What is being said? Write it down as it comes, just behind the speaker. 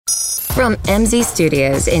From MZ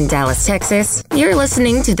Studios in Dallas, Texas, you're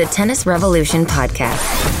listening to the Tennis Revolution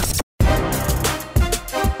podcast.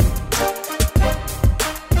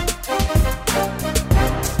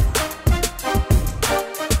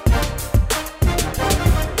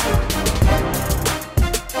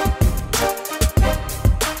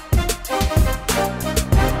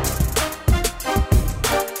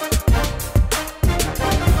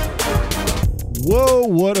 Whoa,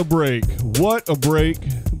 what a break. What a break,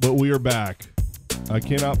 but we are back. I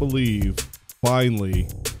cannot believe, finally,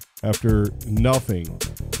 after nothing,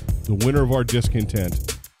 the winter of our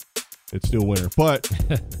discontent, it's still winter, but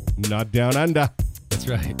not down under. That's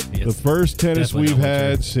right. The first tennis we've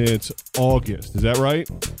had since August. Is that right?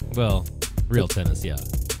 Well, real tennis, yeah.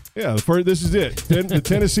 Yeah, this is it. The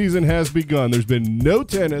tennis season has begun. There's been no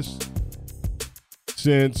tennis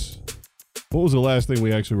since, what was the last thing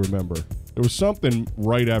we actually remember? There was something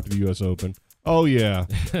right after the U.S. Open. Oh, yeah.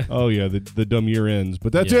 The dumb year ends.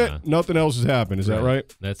 But that's it. Nothing else has happened. Is that right?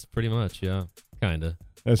 That's pretty much, yeah. Kind of.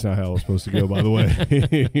 That's not how it's supposed to go, by the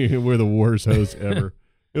way. We're the worst hosts ever.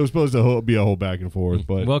 It was supposed to be a whole back and forth,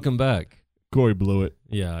 but welcome back. Corey blew it.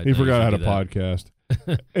 Yeah. He forgot how to podcast.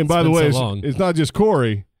 And by the way, it's not just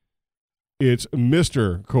Corey. It's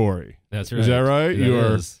Mr. Corey. That's right. Is that right? You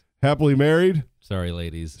are happily married? Sorry,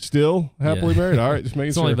 ladies. Still happily married? All right, just making sure.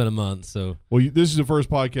 It's only been a month, so. Well, this is the first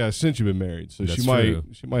podcast since you've been married, so she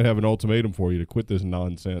might have an ultimatum for you to quit this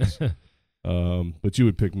nonsense. But you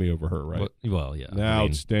would pick me over her, right? Well, yeah.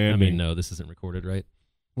 Outstanding. No, this isn't recorded, right?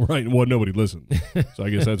 Right. Well, nobody listens, so I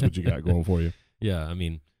guess that's what you got going for you. Yeah,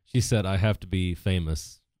 she said I have to be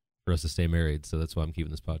famous for us to stay married, so that's why I'm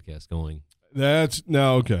keeping this podcast going.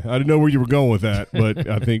 Okay. I didn't know where you were going with that, but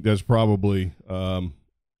I think that's probably.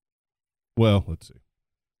 Well, let's see.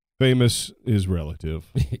 Famous is relative.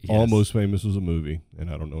 Yes. Almost Famous was a movie, and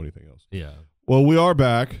I don't know anything else. Yeah. Well, we are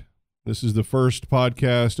back. This is the first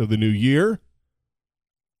podcast of the new year.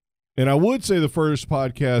 And I would say the first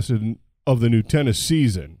podcast of the new tennis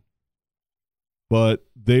season. But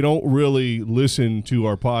they don't really listen to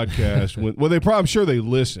our podcast. I'm sure they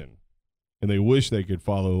listen, and they wish they could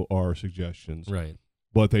follow our suggestions. Right.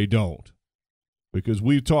 But they don't. Because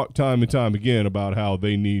we've talked time and time again about how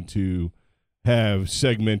they need to have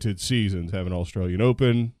segmented seasons, have an Australian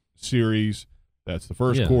Open series. That's the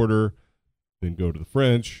first quarter. Then go to the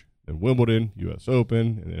French, then Wimbledon, U.S.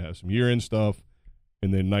 Open, and then have some year-end stuff,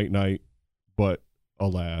 and then night. But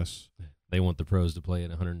alas. They want the pros to play at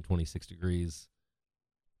 126 degrees.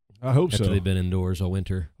 I hope so. After they've been indoors all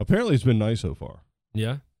winter. Apparently it's been nice so far.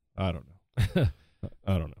 Yeah? I don't know.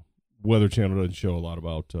 I don't know. Weather Channel doesn't show a lot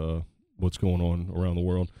about what's going on around the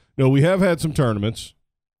world. No, we have had some tournaments.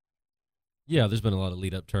 Yeah, there's been a lot of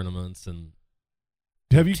lead-up tournaments and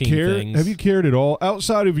have you cared at all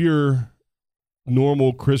outside of your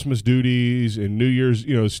normal Christmas duties and New Year's,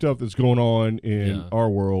 stuff that's going on in our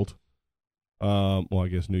world? Well, I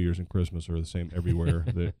guess New Year's and Christmas are the same everywhere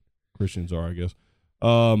that Christians are, I guess.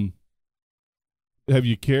 Have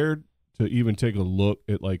you cared to even take a look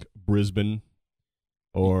at like Brisbane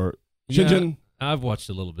or Shenzhen? Yeah, I've watched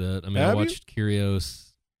a little bit. I watched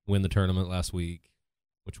Kyrgios win the tournament last week,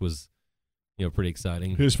 which was pretty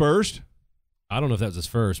exciting. His first? I don't know if that was his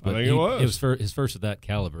first, but it was his first of that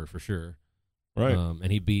caliber for sure. Right.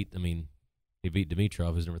 And he beat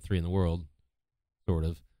Dimitrov, who's number 3 in the world, sort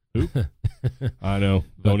of. Who? I know.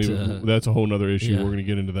 That's a whole nother issue. Yeah. We're going to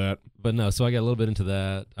get into that. But no, so I got a little bit into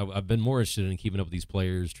that. I've been more interested in keeping up with these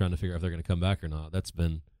players, trying to figure out if they're going to come back or not. I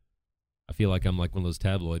feel like I'm like one of those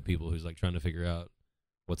tabloid people who's like trying to figure out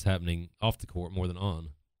what's happening off the court more than on.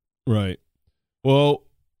 Right. Well,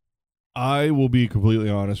 I will be completely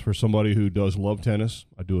honest. For somebody who does love tennis,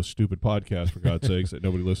 I do a stupid podcast, for God's sakes, that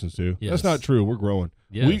nobody listens to. Yes. That's not true. We're growing.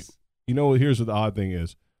 Yes. Here's what the odd thing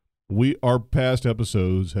is. Our past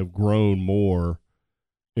episodes have grown more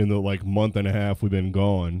in the month and a half we've been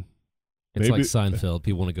gone. It's like Seinfeld.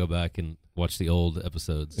 People want to go back and watch the old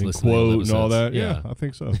episodes, and listen quote to the old and all that. Yeah, I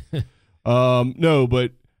think so. No,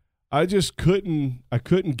 but I just couldn't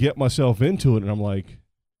get myself into it, and I'm like,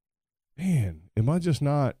 man, am I just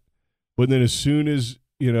not? But then as soon as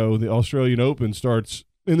the Australian Open starts,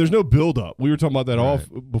 and there's no build up. We were talking about that off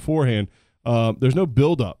beforehand. There's no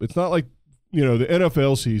build up. It's not like the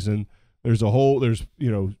NFL season. It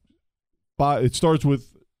starts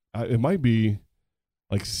with it might be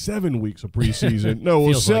like 7 weeks of preseason.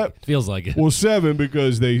 No, feels like it. Well, 7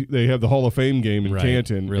 because they have the Hall of Fame game in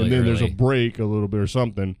Canton, really and then early. There's a break a little bit or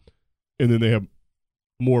something, and then they have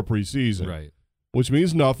more preseason, right? Which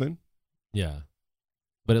means nothing. Yeah,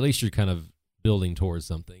 but at least you're kind of building towards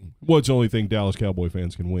something. Well, it's the only thing Dallas Cowboy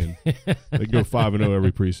fans can win. They go 5-0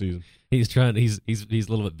 every preseason. He's trying. He's a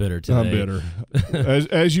little bit bitter today. I'm bitter.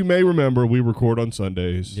 As you may remember, we record on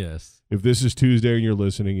Sundays. Yes. If this is Tuesday and you're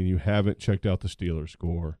listening and you haven't checked out the Steelers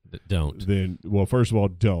score, Don't. Then, well, first of all,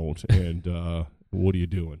 don't. And what are you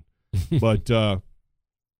doing? But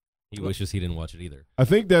he wishes he didn't watch it either. I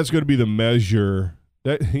think that's going to be the measure.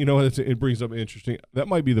 That it brings up interesting. That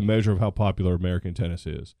might be the measure of how popular American tennis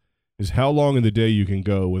is how long in the day you can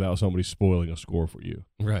go without somebody spoiling a score for you.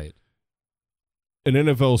 Right. An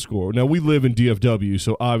NFL score. Now, we live in DFW,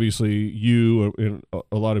 so obviously you and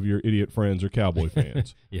a lot of your idiot friends are Cowboy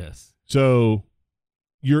fans. Yes. So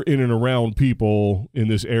you're in and around people in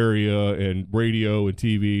this area and radio and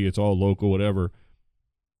TV. It's all local, whatever.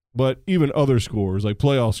 But even other scores, like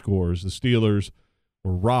playoff scores, the Steelers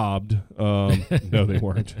were robbed. No, they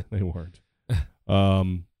weren't. They weren't.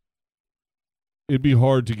 It'd be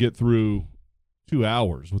hard to get through 2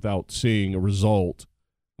 hours without seeing a result.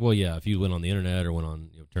 Well, yeah, if you went on the internet or went on,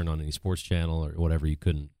 turned on any sports channel or whatever, you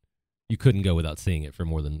couldn't go without seeing it for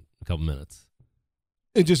more than a couple minutes.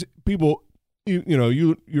 And just people,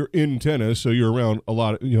 you're in tennis, so you're around a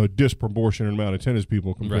lot of, a disproportionate amount of tennis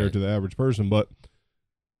people compared Right. to the average person. But,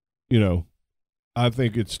 I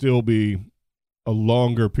think it'd still be a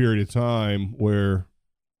longer period of time where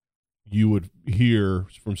you would hear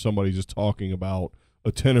from somebody just talking about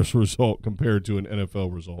a tennis result compared to an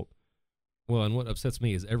NFL result. Well, and what upsets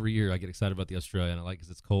me is every year I get excited about the Australian. I like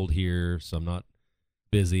because it's cold here, so I'm not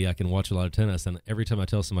busy. I can watch a lot of tennis, and every time I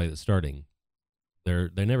tell somebody that's starting,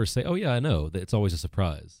 they never say, "Oh yeah, I know." It's always a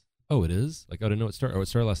surprise. Oh, it is? Like, oh, I didn't know it started. Oh, it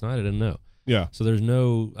started last night. I didn't know. Yeah. So there's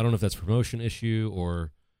no. I don't know if that's a promotion issue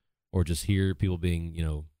or just here people being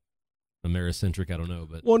Americentric. I don't know,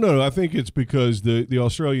 but Well, no, I think it's because the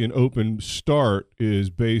Australian Open start is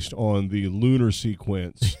based on the lunar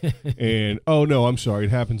sequence. And, oh, no, I'm sorry,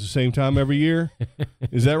 it happens the same time every year?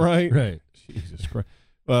 Is that right? Right. Jesus Christ.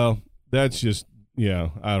 Well, that's just,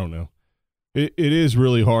 I don't know. It is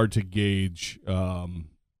really hard to gauge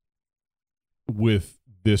with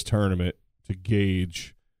this tournament, to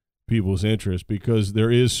gauge people's interest because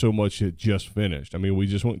there is so much that just finished. I mean, we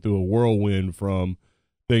just went through a whirlwind from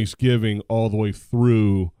Thanksgiving all the way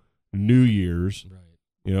through New Year's.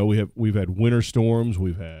 Right. We've had winter storms,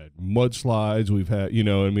 we've had mudslides, we've had,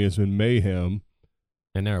 it's been mayhem.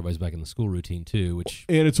 And now everybody's back in the school routine too,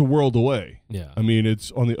 And it's a world away. Yeah. I mean, it's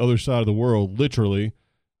on the other side of the world, literally.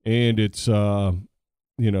 And it's,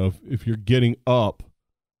 if you're getting up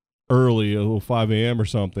early, a little 5 a.m. or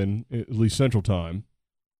something, at least Central Time,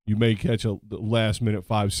 you may catch the last-minute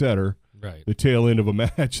 5-setter, right. the tail end of a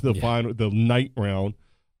match, the final night round.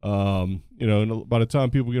 And by the time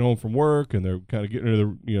people get home from work and they're kind of getting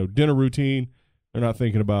into their, dinner routine, they're not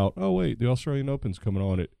thinking about, oh, wait, the Australian Open's coming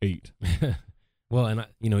on at 8. Well, and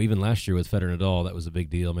even last year with Federer and Nadal, that was a big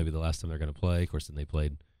deal. Maybe the last time they're going to play. Of course, then they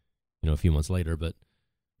played, a few months later,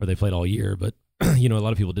 or they played all year. But a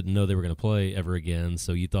lot of people didn't know they were going to play ever again.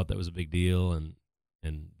 So you thought that was a big deal,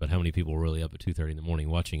 but how many people were really up at 2:30 in the morning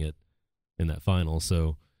watching it in that final?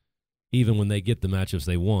 So even when they get the matchups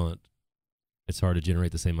they want, it's hard to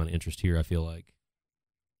generate the same amount of interest here, I feel like.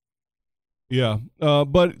 Yeah,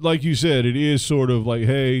 but like you said, it is sort of like,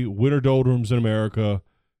 hey, winter doldrums in America,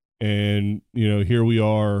 and here we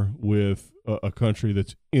are with a country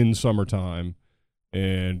that's in summertime,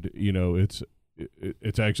 and it's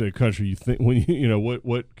actually a country you think when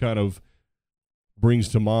what kind of brings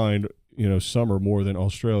to mind summer more than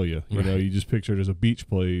Australia. Right. You just picture it as a beach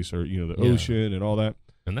place or the ocean and all that.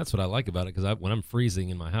 And that's what I like about it because when I'm freezing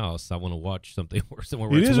in my house, I want to watch something somewhere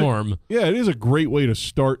where It it's is warm. It is a great way to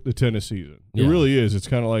start the tennis season. It Yeah. really is. It's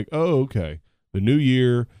kind of like, oh, okay, the new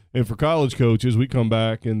year. And for college coaches, we come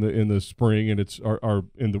back in the spring, and it's our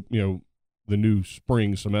in the new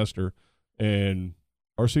spring semester, and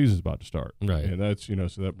our season's about to start. Right. And that's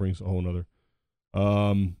so that brings a whole nother.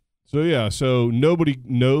 So nobody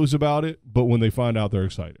knows about it, but when they find out, they're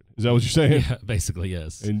excited. Is that what you're saying? Yeah, basically,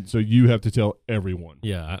 yes. And so you have to tell everyone.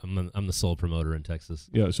 Yeah, I'm the sole promoter in Texas.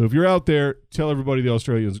 Yeah. So if you're out there, tell everybody the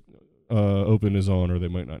Australian Open is on, or they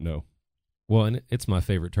might not know. Well, and it's my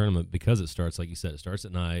favorite tournament because it starts, like you said, it starts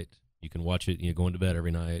at night. You can watch it, going to bed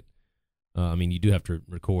every night. You do have to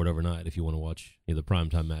record overnight if you want to watch the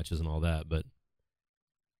primetime matches and all that, but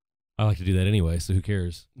I like to do that anyway, so who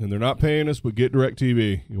cares? And they're not paying us, but get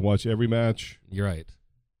DirecTV. You can watch every match. You're right.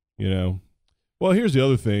 Well, here's the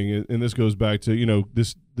other thing, and this goes back to,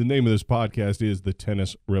 the name of this podcast is The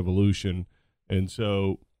Tennis Revolution. And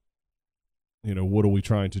so, what are we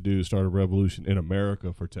trying to do? Start a revolution in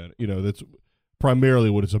America for tennis. That's primarily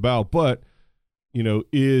what it's about. But,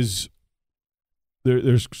 is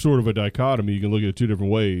there's sort of a dichotomy. You can look at it two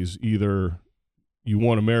different ways. Either you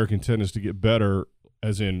want American tennis to get better,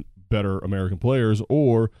 as in better American players,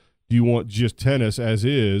 or do you want just tennis as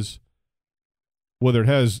is, whether it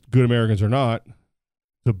has good Americans or not,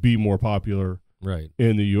 to be more popular Right.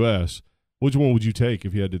 in the U.S.? Which one would you take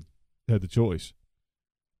if you had the choice?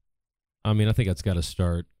 I mean, I think that's got to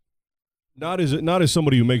start. Not as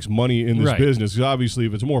somebody who makes money in this Right. business, because obviously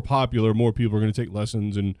if it's more popular, more people are going to take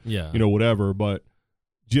lessons and Yeah. whatever. But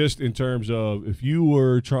just in terms of if you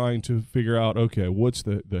were trying to figure out, okay, what's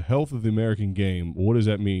the health of the American game? What does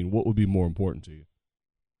that mean? What would be more important to you?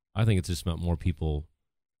 I think it's just about more people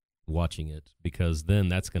watching it, because then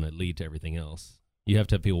that's going to lead to everything else. You have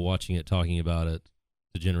to have people watching it, talking about it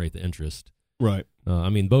to generate the interest. Right. I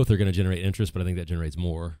mean, both are going to generate interest, but I think that generates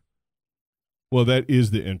more. Well, that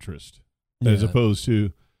is the interest, as Yeah. opposed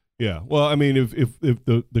to, yeah. Well, I mean, if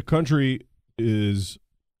the country is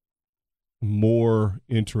more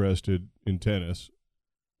interested in tennis,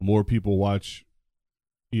 more people watch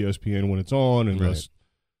ESPN when it's on, and Right. thus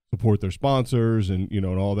support their sponsors, and and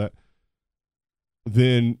all that,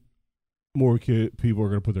 then more people are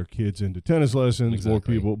going to put their kids into tennis lessons. More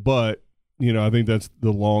Exactly. people, but I think that's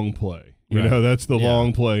the long play. Right. That's the Yeah.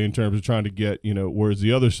 long play in terms of trying to get whereas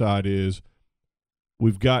the other side is,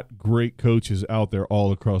 we've got great coaches out there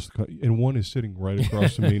all across the country, and one is sitting right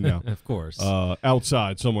across from me now, Of course.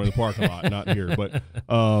 outside somewhere in the parking lot, not here. But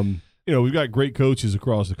we've got great coaches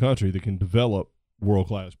across the country that can develop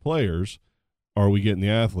world-class players. Are we getting the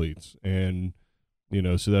athletes? And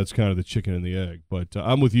so that's kind of the chicken and the egg. But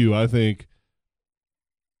I'm with you. I think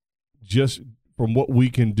just from what we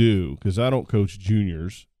can do, because I don't coach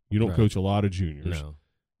juniors. You don't Right. coach a lot of juniors. No.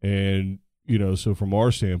 And, so from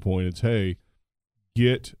our standpoint, it's, hey,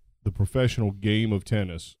 get the professional game of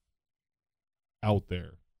tennis out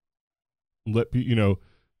there. Let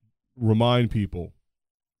remind people,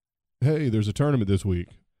 hey, there's a tournament this week,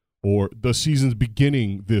 or the season's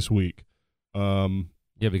beginning this week.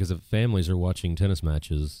 Yeah, because if families are watching tennis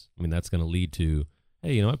matches, I mean, that's going to lead to,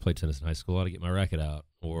 hey, I played tennis in high school. I ought to get my racket out.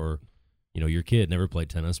 Or, your kid never played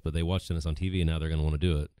tennis, but they watch tennis on TV, and now they're going to want to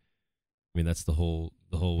do it. I mean, that's the whole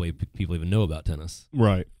way people even know about tennis.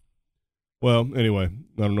 Right. Well, anyway,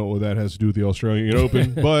 I don't know what that has to do with the Australian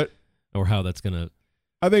Open, but Or how that's going to,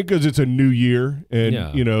 I think because it's a new year, and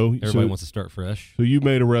Yeah. so everybody wants to start fresh. you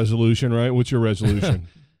made a resolution, right? What's your resolution?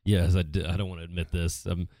 Yes, I don't want to admit this.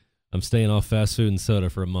 I'm staying off fast food and soda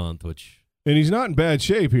for a month, which, And he's not in bad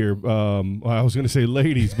shape here. I was going to say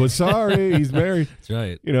ladies, but sorry, he's married. that's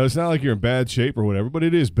right. It's not like you're in bad shape or whatever, but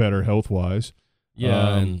it is better health-wise.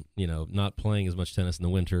 Yeah, and, not playing as much tennis in the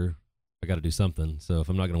winter, I got to do something. So if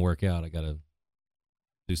I'm not going to work out, I got to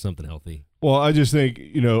do something healthy. Well, I just think,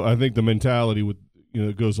 I think the mentality with,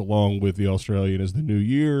 that goes along with the Australian is the new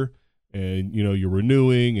year, and, you're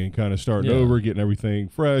renewing and kind of starting Yeah. over, getting everything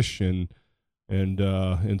fresh, and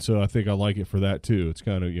so I think I like it for that too. It's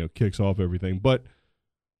kind of, kicks off everything, but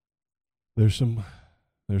there's some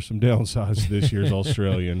downsides to this year's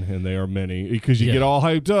Australian, and they are many, because you Yeah. get all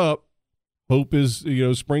hyped up. Hope is,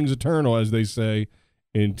 springs eternal, as they say,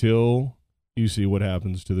 until you see what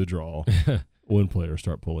happens to the draw when players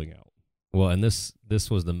start pulling out. Well, and this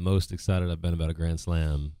was the most excited I've been about a Grand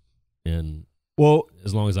Slam in Well,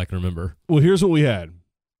 as long as I can remember. here's what we had.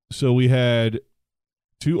 So we had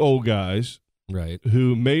two old guys Right.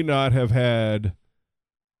 who may not have had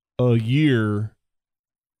a year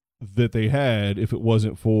that they had if it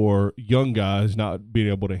wasn't for young guys not being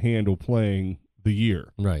able to handle playing the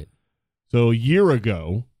year. Right. So a year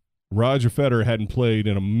ago, Roger Federer hadn't played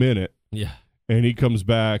in a minute, Yeah. and he comes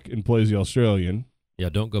back and plays the Australian. Yeah,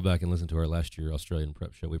 don't go back and listen to our last year Australian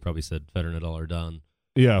prep show. We probably said Federer and Nadal are done.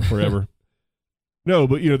 Yeah, forever. No,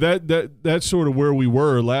 but that's sort of where we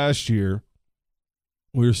were last year.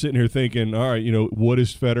 We were sitting here thinking, all right, what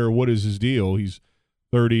is Federer? What is his deal? He's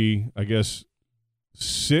 30, I guess,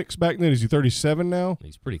 6 back then. Is he 37 now?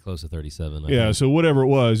 He's pretty close to 37. I Yeah, think. so whatever it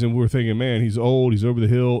was, and we're thinking, man, he's old, he's over the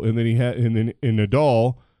hill, and then in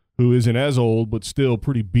Nadal, who isn't as old but still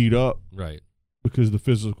pretty beat up Right. because of the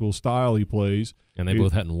physical style he plays. And they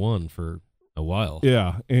both hadn't won for a while.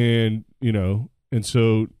 Yeah, and and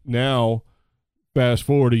so now, fast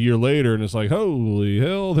forward a year later, and it's like, holy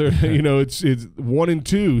hell, there, it's 1 and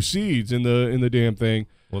 2 seeds in the damn thing.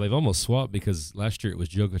 Well, they've almost swapped, because last year it was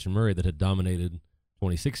Djokovic and Murray that had dominated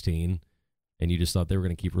 2016, and you just thought they were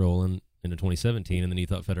going to keep rolling into 2017, and then you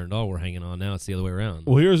thought Federer and Nadal were hanging on. Now it's the other way around.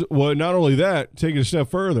 Well, not only that, take it a step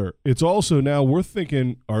further. It's also now we're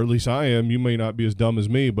thinking, or at least I am. You may not be as dumb as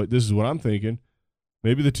me, but this is what I'm thinking.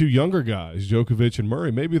 Maybe the two younger guys, Djokovic and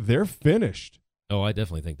Murray, maybe they're finished. Oh, I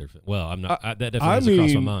definitely think they're well. I'm not. That definitely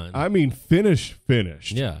has crossed my mind. I mean, finished.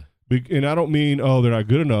 Yeah. And I don't mean they're not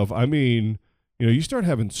good enough. I mean, you start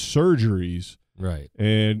having surgeries Right.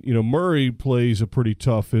 And, Murray plays a pretty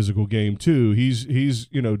tough physical game too. He's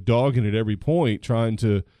dogging at every point, trying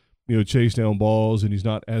to, chase down balls, and he's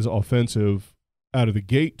not as offensive out of the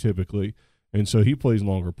gate typically. And so he plays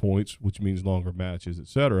longer points, which means longer matches, et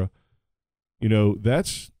cetera.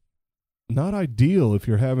 That's not ideal if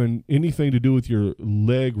you're having anything to do with your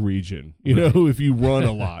leg region, if you run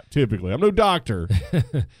a lot, typically. I'm no doctor.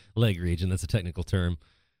 Leg region, that's a technical term.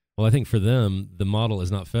 Well, I think for them, the model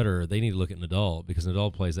is not Federer. They need to look at Nadal because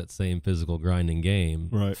Nadal plays that same physical grinding game.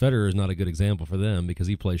 Right. Federer is not a good example for them because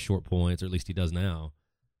he plays short points, or at least he does now.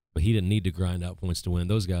 But he didn't need to grind out points to win.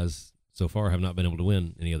 Those guys so far have not been able to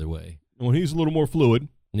win any other way. Well, he's a little more fluid.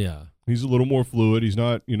 Yeah. He's a little more fluid. He's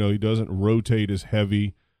not, he doesn't rotate as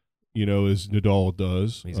heavy, as Nadal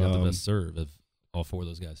does. He's got the best serve of all four of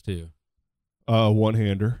those guys, too.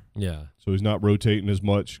 One-hander. Yeah. So he's not rotating as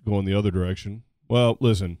much, going the other direction. Well,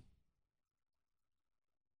 listen.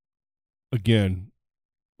 Again,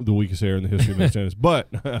 the weakest era in the history of men's tennis.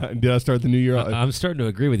 But did I start the new year? I'm starting to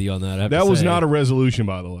agree with you on that. That was not a resolution,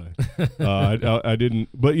 by the way. I didn't.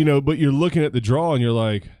 But, but you're looking at the draw and you're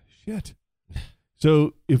like, shit.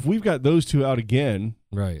 So if we've got those two out again,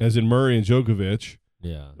 right, as in Murray and Djokovic,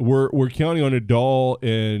 yeah, we're counting on Nadal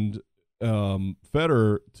and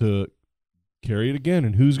Federer to carry it again.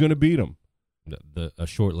 And who's going to beat them? A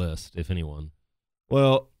short list, if anyone.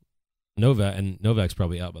 Well, Novak's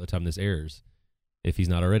probably out by the time this airs, if he's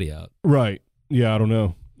not already out. Right. Yeah, I don't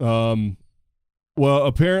know. Well,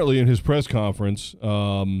 apparently in his press conference,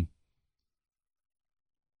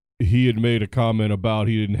 he had made a comment about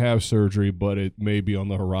he didn't have surgery, but it may be on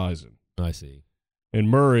the horizon. I see. And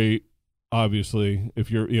Murray, obviously,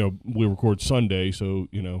 if you're, we record Sunday, so,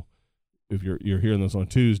 if you're hearing this on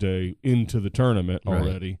Tuesday into the tournament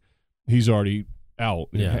already, he's already out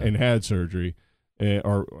and had surgery.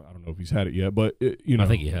 Or I don't know if he's had it yet, but, I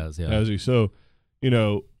think he has, yeah. Has he? So,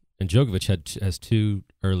 And Djokovic has two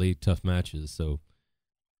early tough matches, so,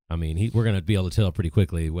 I mean, we're going to be able to tell pretty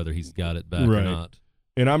quickly whether he's got it back or not.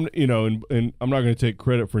 And I'm, and I'm not going to take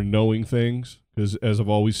credit for knowing things because, as I've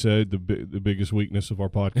always said, the biggest weakness of our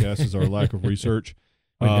podcast is our lack of research.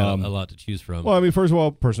 We've got a lot to choose from. Well, I mean, first of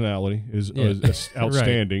all, personality is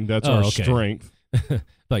outstanding. Right. That's our strength. I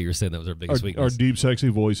thought you were saying that was our biggest weakness. Our deep, sexy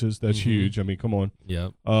voices. That's huge. I mean, come on. Yeah.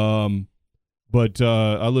 But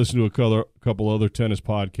I listen to a couple other tennis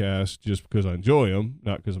podcasts just because I enjoy them,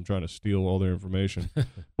 not because I'm trying to steal all their information.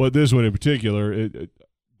 But this one in particular,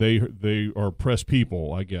 they are press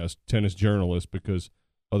people, I guess, tennis journalists, because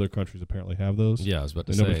other countries apparently have those. Yeah, I was about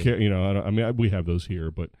to say. We have those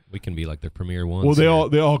here, but we can be like their premier ones. Well,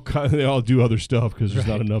 they all do other stuff because there's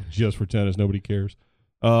not enough just for tennis. Nobody cares.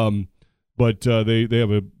 But they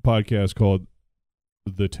have a podcast called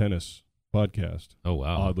The Tennis Podcast. Oh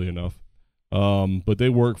wow! Oddly enough, but they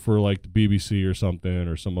work for like the BBC or something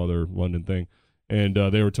or some other London thing, and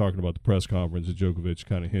they were talking about the press conference that Djokovic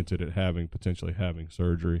kind of hinted at potentially having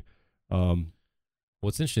surgery.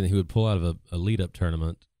 What's interesting, he would pull out of a lead-up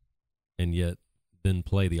tournament, and yet then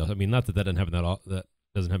play the. I mean, not that doesn't happen that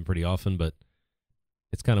doesn't happen pretty often, but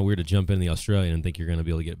it's kind of weird to jump in the Australian and think you're going to be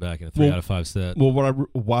able to get back in a 3 out of 5 set. Well,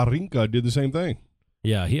 Wawrinka did the same thing.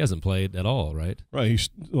 Yeah, he hasn't played at all, right? Right, he's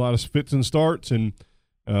a lot of fits and starts, and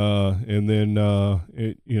then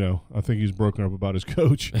I think he's broken up about his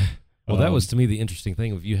coach. Well, that was to me the interesting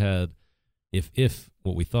thing. If you had, if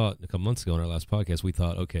what we thought a couple months ago in our last podcast, we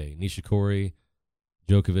thought, okay, Nishikori,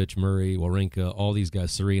 Djokovic, Murray, Wawrinka, all these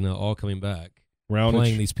guys, Serena, all coming back, Raonic.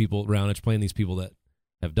 playing these people that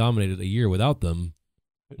have dominated a year without them,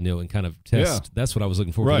 and kind of test. Yeah. That's what I was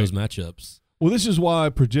looking for those matchups. Well, this is why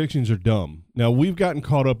predictions are dumb. Now, we've gotten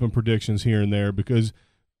caught up in predictions here and there because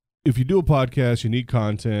if you do a podcast, you need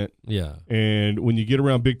content. Yeah. And when you get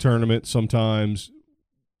around big tournaments, sometimes,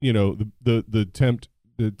 the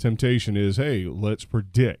temptation is, hey, let's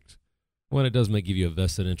predict. Well, it does give you a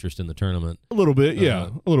vested interest in the tournament. A little bit, yeah.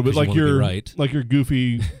 A little bit. Like your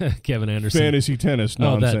goofy Kevin Anderson fantasy tennis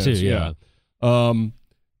nonsense. Oh, that too, yeah.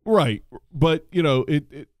 Right. But,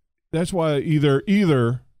 that's why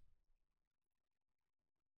either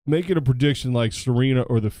make it a prediction like Serena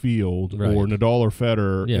or the field or Nadal or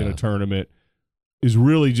Federer in a tournament is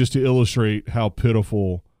really just to illustrate how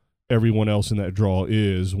pitiful everyone else in that draw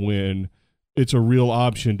is when it's a real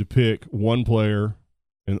option to pick one player,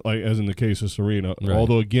 and like as in the case of Serena. Right.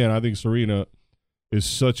 Although, again, I think Serena is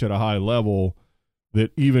such at a high level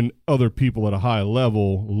that even other people at a high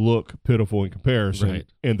level look pitiful in comparison,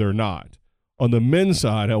 and they're not. On the men's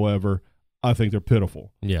side, however, I think they're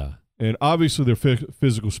pitiful. Yeah. And obviously they're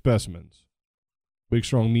physical specimens, big,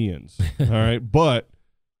 strong men. All right. But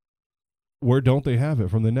where don't they have it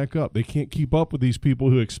from the neck up? They can't keep up with these people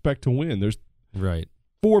who expect to win. Right.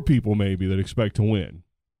 4 people maybe that expect to win.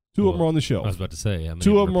 2 of them are on the shelf. I was about to say. I mean,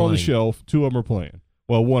 2 of them are on the playing. shelf. 2 of them are playing.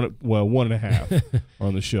 Well, one and a half are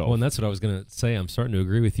on the shelf. Well, and that's what I was going to say. I'm starting to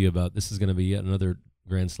agree with you about this is going to be yet another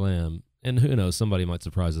Grand Slam. And who knows, somebody might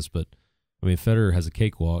surprise us. But, I mean, Federer has a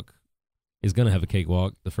cakewalk. He's going to have a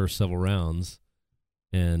cakewalk the first several rounds.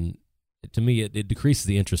 And to me, it decreases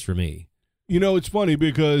the interest for me. You know, it's funny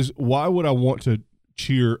because why would I want to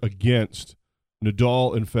cheer against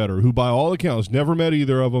Nadal and Federer, who by all accounts, never met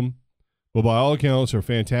either of them, but by all accounts are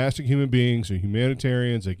fantastic human beings, they're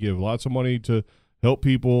humanitarians, they give lots of money to help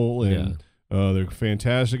people, and they're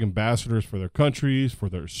fantastic ambassadors for their countries, for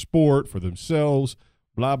their sport, for themselves,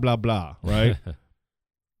 blah, blah, blah, right?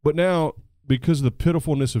 But now, because of the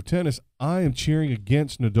pitifulness of tennis, I am cheering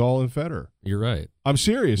against Nadal and Federer. You're right. I'm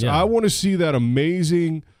serious. Yeah. I want to see that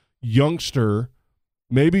amazing youngster,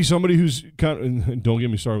 maybe somebody who's kind of, don't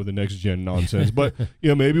get me started with the next gen nonsense, but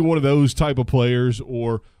maybe one of those type of players,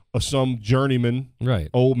 or some journeyman, Right.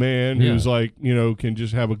 old man who's like, can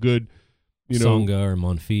just have a good, Tsonga or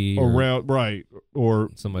Monfils. around, right, or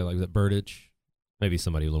somebody like that, Berdych. Maybe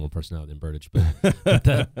somebody with a little more personality than Berdych, but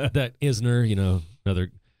that Isner,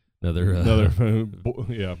 another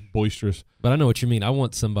boisterous. But I know what you mean. I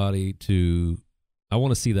want to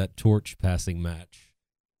see that torch passing match,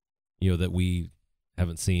 that we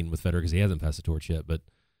haven't seen with Federer because he hasn't passed the torch yet. But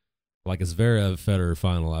like a Zverev Federer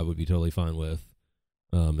final, I would be totally fine with.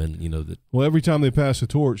 Well, every time they pass the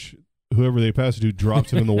torch, whoever they pass it to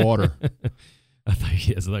drops it in the water. I thought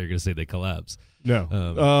you were going to say they collapse.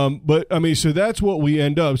 No. But I mean, so that's what we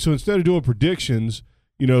end up. So instead of doing predictions,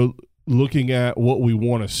 looking at what we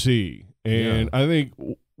want to see. And I think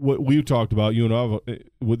what we've talked about, you and I,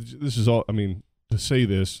 this is all, I mean, to say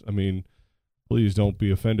this, I mean, please don't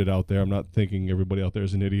be offended out there. I'm not thinking everybody out there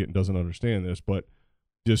is an idiot and doesn't understand this, but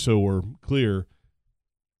just so we're clear,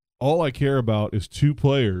 all I care about is 2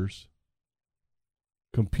 players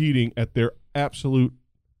competing at their absolute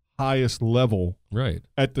highest level Right.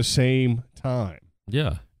 at the same time.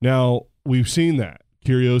 Yeah. Now, we've seen that.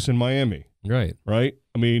 Kyrgios in Miami. Right. Right?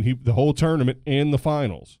 I mean, the whole tournament and the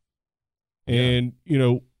finals. And,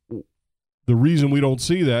 the reason we don't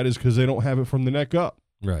see that is because they don't have it from the neck up.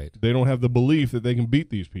 Right. They don't have the belief that they can beat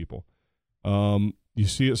these people. You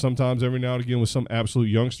see it sometimes every now and again with some absolute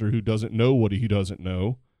youngster who doesn't know what he doesn't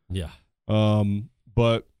know. Yeah.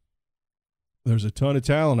 But there's a ton of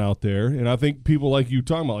talent out there, and I think people like you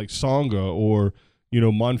talking about, like Tsonga or,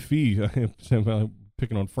 Monfils, I'm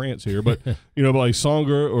picking on France here, but, but like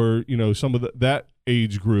Tsonga or, some of that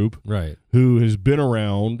age group Right. who has been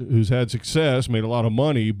around, who's had success, made a lot of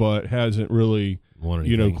money, but hasn't really,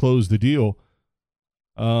 closed the deal.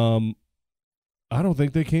 I don't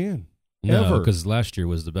think they can. No, ever. because last year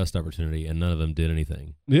was the best opportunity, and none of them did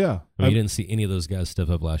anything. Yeah. I mean, you didn't see any of those guys step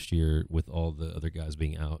up last year with all the other guys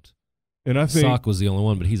being out. And I think Sock was the only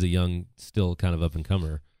one, but he's a young, still kind of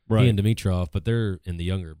up-and-comer. right. He and Dimitrov, but they're in the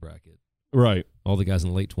younger bracket. Right. All the guys in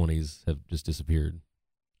the late 20s have just disappeared.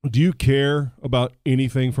 Do you care about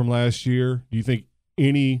anything from last year? Do you think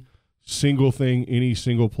any single thing any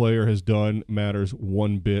single player has done matters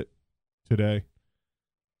one bit today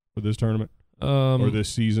for this tournament or this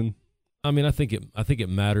season? I mean, I think it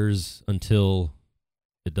matters until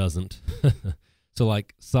it doesn't. So,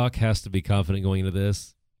 like, Sock has to be confident going into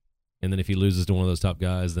this, and then if he loses to one of those top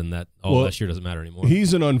guys, then last year doesn't matter anymore.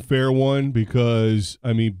 He's an unfair one because,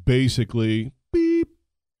 I mean, basically, beep,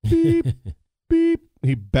 beep, beep.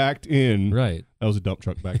 He backed in. Right. That was a dump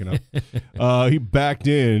truck backing up. He backed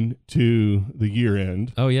in to the year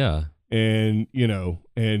end. Oh, yeah. And, and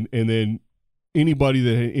then anybody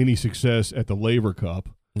that had any success at the Laver Cup,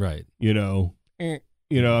 Right. I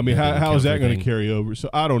mean, how is that going to carry over? So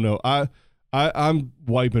I don't know. I'm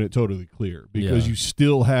wiping it totally clear because you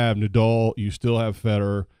still have Nadal, you still have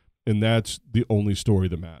Federer, and that's the only story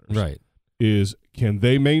that matters. Right. Is can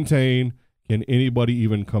they maintain? Can anybody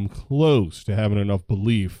even come close to having enough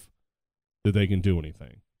belief that they can do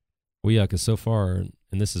anything? Well, yeah, because so far,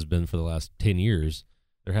 and this has been for the last 10 years,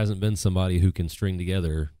 there hasn't been somebody who can string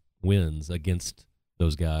together wins against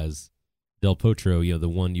those guys. Del Potro, the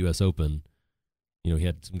one U.S. Open, he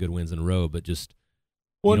had some good wins in a row, but just...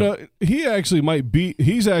 Well, no, he actually might be...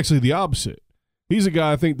 He's actually the opposite. He's a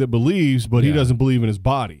guy, I think, that believes, but he doesn't believe in his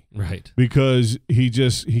body. Right. Because he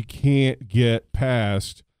can't get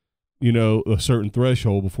past... a certain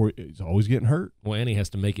threshold before he's always getting hurt. Well, and he has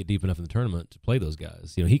to make it deep enough in the tournament to play those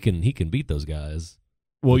guys. He can beat those guys.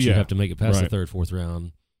 Well, but you have to make it past the third, fourth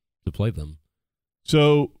round to play them.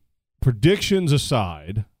 So, predictions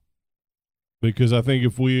aside, because I think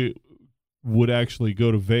if we would actually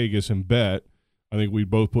go to Vegas and bet, I think we'd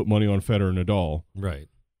both put money on Federer and Nadal. Right.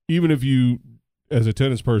 Even if you as a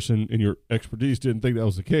tennis person and your expertise didn't think that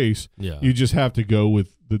was the case, Yeah. you just have to go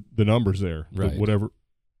with the numbers there, Right. whatever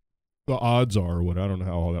the odds are or what. I don't know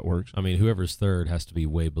how all that works. I mean, whoever's third has to be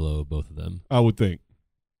way below both of them. I would think.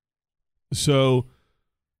 So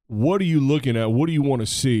what are you looking at? What do you want to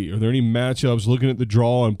see? Are there any matchups looking at the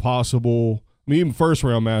draw and possible, I mean, even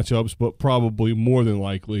first-round matchups, but probably more than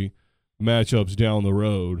likely matchups down the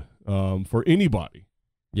road for anybody?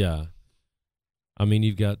 Yeah. I mean,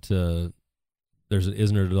 you've got there's an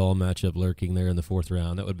Isner-Nadal matchup lurking there in the fourth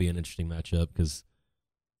round. That would be an interesting matchup because,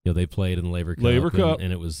 they played in the Laver Cup.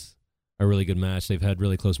 And it was a really good match. They've had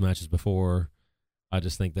really close matches before. I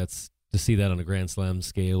just think to see that on a Grand Slam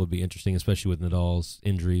scale would be interesting, especially with Nadal's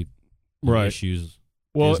injury issues.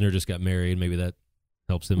 Well, Isner just got married. Maybe that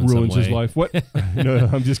helps him in ruins some way. his life. What? No,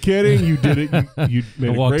 I'm just kidding. You did it. You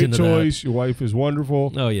made a great choice. Your wife is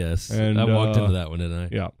wonderful. Oh, yes. And, I walked into that one, didn't I?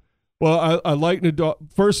 Yeah. Well, I like Nadal.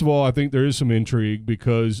 First of all, I think there is some intrigue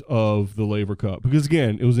because of the Laver Cup. Because,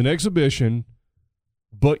 again, it was an exhibition,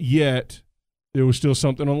 but yet there was still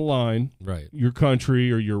something on the line. Right. Your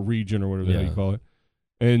country or your region or whatever the hell you call it.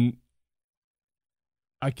 And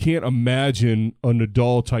I can't imagine a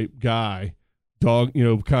Nadal-type guy,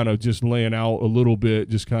 kind of just laying out a little bit,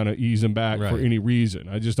 just kind of easing back for any reason.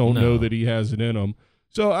 I just don't know that he has it in him.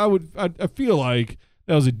 So I feel like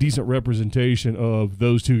that was a decent representation of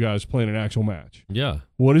those two guys playing an actual match. Yeah.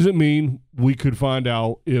 What does it mean? We could find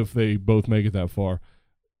out if they both make it that far.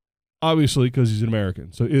 Obviously, because he's an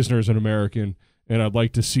American. So Isner's an American, and I'd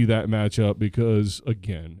like to see that matchup because,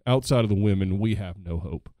 again, outside of the women, we have no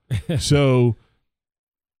hope. So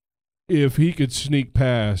if he could sneak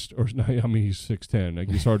past, he's 6'10". Like,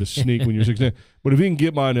 it's hard to sneak when you're 6'10". But if he can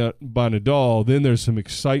get by Nadal, then there's some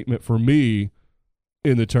excitement for me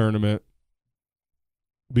in the tournament.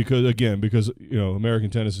 Because American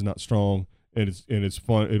tennis is not strong, and it's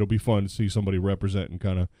fun. It'll be fun to see somebody representing,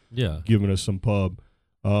 kind of giving us some pub.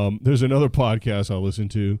 There's another podcast I listen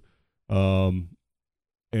to,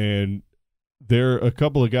 and there are a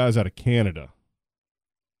couple of guys out of Canada,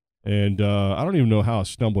 and I don't even know how I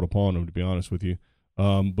stumbled upon them, to be honest with you.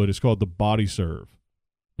 But it's called the Body Serve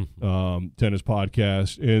tennis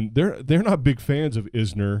podcast, and they're not big fans of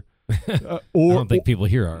Isner. I don't think people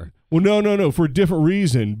here are. Well, no, for a different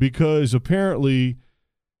reason, because apparently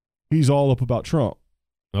he's all up about Trump.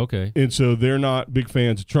 Okay. And so they're not big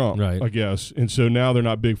fans of Trump, right. I guess. And so now they're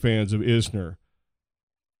not big fans of Isner.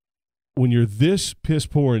 When you're this piss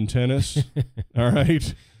poor in tennis, all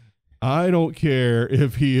right, I don't care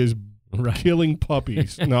if he is killing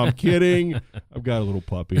puppies. No, I'm kidding. I've got a little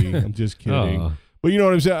puppy. I'm just kidding. Oh. But you know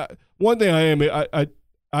what I'm saying? One thing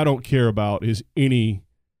I don't care about is any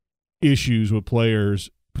issues with players,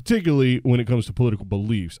 particularly when it comes to political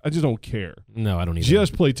beliefs. I just don't care. No, I don't either.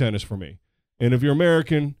 Just play tennis for me. And if you're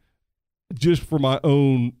American, just for my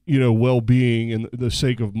own, well-being and the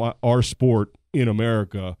sake of our sport in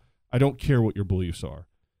America, I don't care what your beliefs are,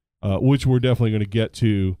 which we're definitely going to get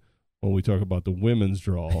to when we talk about the women's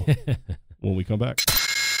draw when we come back.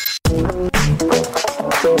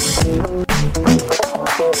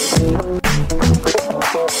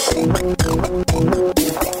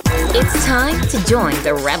 It's time to join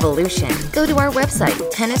the revolution. Go to our website,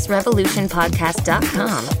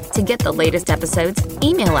 tennisrevolutionpodcast.com, to get the latest episodes,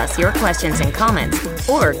 email us your questions and comments,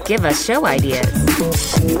 or give us show ideas.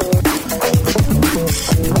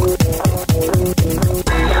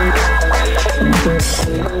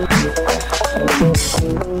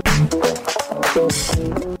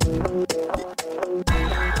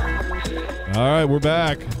 All right, we're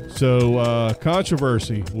back. So,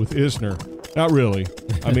 controversy with Isner. Not really.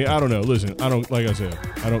 I mean, I don't know. Listen, like I said,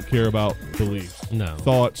 I don't care about beliefs. No.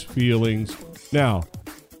 Thoughts, feelings. Now,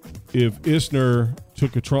 if Isner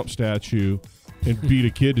took a Trump statue and beat a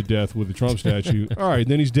kid to death with a Trump statue, all right,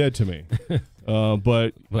 then he's dead to me.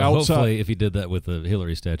 But hopefully if he did that with a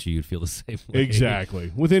Hillary statue, you'd feel the same way.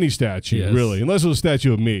 Exactly. With any statue, really. Unless it was a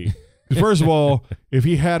statue of me. First of all, if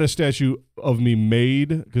he had a statue of me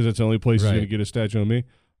made, because that's the only place he's going to get a statue of me,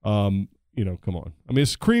 come on. I mean,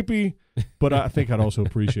 it's creepy, but I think I'd also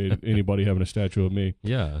appreciate anybody having a statue of me.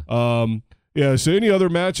 Yeah. So any other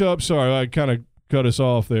matchups? Sorry, I kind of cut us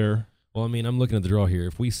off there. Well, I mean, I'm looking at the draw here.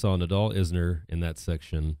 If we saw Nadal Isner in that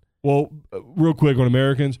section. Well, real quick on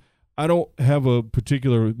Americans, I don't have a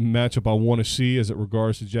particular matchup I want to see as it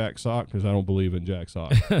regards to Jack Sock because I don't believe in Jack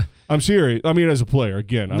Sock. I'm serious. I mean, as a player,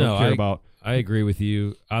 again, I don't care about. I agree with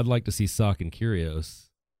you. I'd like to see Sock and Kyrgios,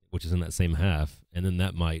 which is in that same half, and then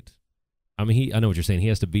that might. I mean, I know what you're saying. He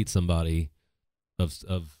has to beat somebody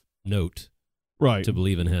of note, right, to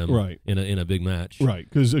believe in him, right, in a big match, right.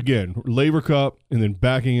 Because again, Laver Cup and then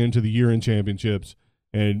backing into the year-end championships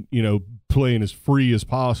and playing as free as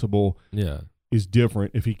possible Yeah. is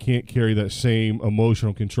different if he can't carry that same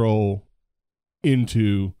emotional control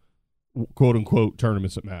into quote unquote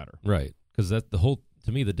tournaments that matter. Right. Because that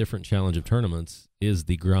to me, the different challenge of tournaments is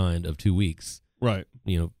the grind of 2 weeks. Right.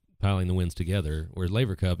 Piling the wins together. Whereas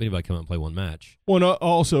Laver Cup, anybody come out and play one match. Well,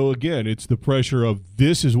 also, again, it's the pressure of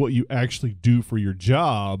this is what you actually do for your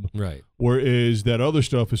job. Right. Whereas that other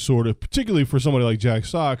stuff is sort of, particularly for somebody like Jack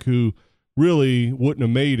Sock, who really wouldn't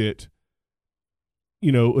have made it,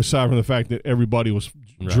 aside from the fact that everybody was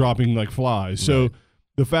dropping like flies. So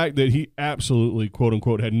the fact that he absolutely, quote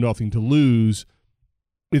unquote, had nothing to lose,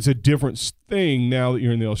 it's a different thing now that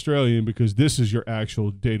you're in the Australian, because this is your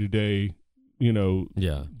actual day-to-day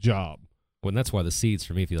job. Well, and that's why the seeds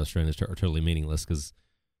for me for the Australians are totally meaningless, because,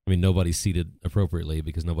 nobody's seeded appropriately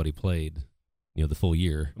because nobody played, the full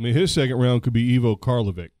year. His second round could be Ivo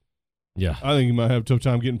Karlovic. Yeah. I think he might have a tough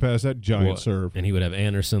time getting past that giant serve. And he would have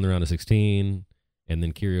Anderson in the round of 16, and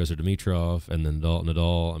then Kyrgios or Dimitrov, and then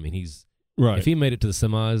Nadal. He's right. If he made it to the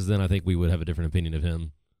semis, then I think we would have a different opinion of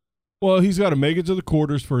him. Well, he's got to make it to the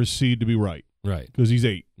quarters for his seed to be right. Right. Because he's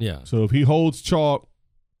 8. Yeah. So if he holds chalk,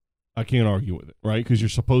 I can't argue with it, right? Because you're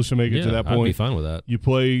supposed to make it to that point. I'd be fine with that. You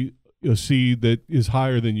play a seed that is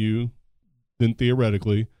higher than you, then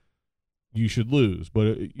theoretically you should lose. But,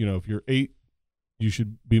 if you're 8, you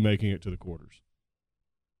should be making it to the quarters.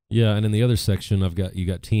 Yeah, and in the other section, you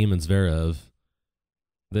got Thiem and Zverev.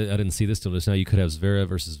 I didn't see this till just now. You could have Zverev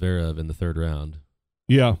versus Zverev in the third round.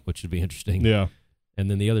 Yeah. Which would be interesting. Yeah. And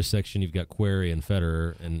then the other section, you've got Querrey and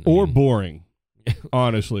Federer. Boring.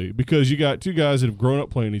 Honestly, because you got two guys that have grown up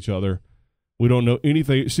playing each other. We don't know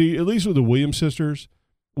anything. See, at least with the Williams sisters,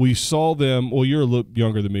 we saw them. Well, you're a little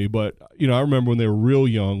younger than me, but I remember when they were real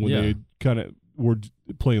young, when they kind of were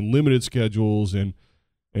playing limited schedules, and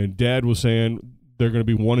Dad was saying they're going to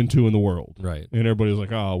be 1 and 2 in the world, right? And everybody was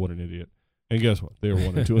like, "Oh, what an idiot!" And guess what? They were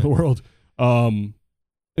 1 and 2 in the world. And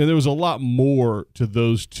there was a lot more to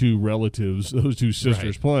those two relatives, those two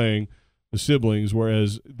sisters playing, the siblings,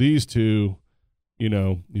 whereas these two.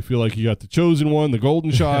 You feel like you got the chosen one, the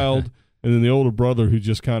golden child, and then the older brother who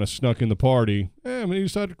just kind of snuck in the party. He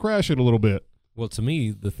decided to crash it a little bit. Well, to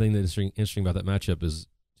me, the thing that's interesting about that matchup is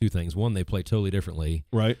 2 things. 1, they play totally differently.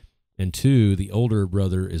 Right. And 2, the older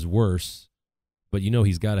brother is worse, but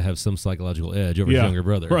he's got to have some psychological edge over his younger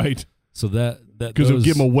brother. Right. So that because he'll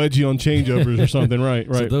give him a wedgie on changeovers or something. Right.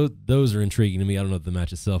 So those are intriguing to me. I don't know if the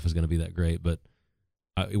match itself is going to be that great, but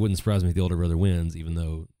it wouldn't surprise me if the older brother wins, even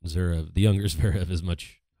though the younger Zverev is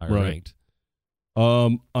much higher ranked.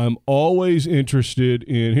 I'm always interested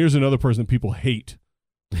in. Here's another person that people hate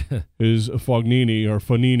is Fognini or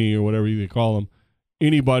Fonini or whatever they call him.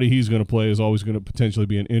 Anybody he's going to play is always going to potentially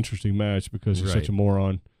be an interesting match because he's such a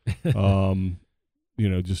moron.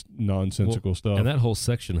 Just nonsensical stuff. And that whole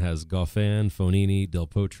section has Goffin, Fonini, Del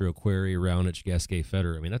Potro, Querrey, Raonic, Gasquet,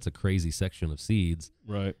 Federer. That's a crazy section of seeds.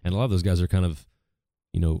 Right. And a lot of those guys are kind of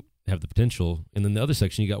have the potential. And then the other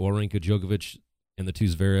section, you got Wawrinka, Djokovic, and the 2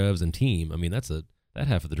 Zverevs and Thiem. That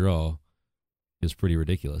half of the draw is pretty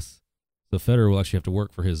ridiculous. So Federer will actually have to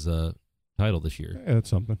work for his title this year. Yeah, that's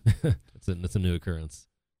something. That's a new occurrence.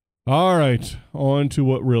 All right, on to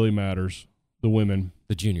what really matters: the women.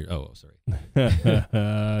 The junior. Oh, sorry.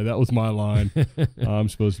 That was my line. I'm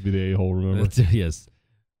supposed to be the a-hole. Remember? Yes.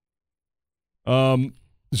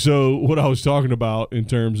 So what I was talking about in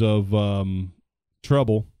terms of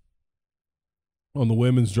trouble on the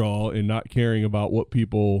women's draw and not caring about what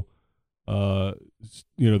people,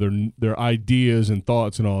 their ideas and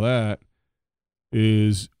thoughts and all that,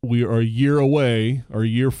 is we are a year away or a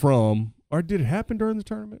year from, or did it happen during the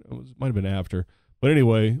tournament? It might have been after. But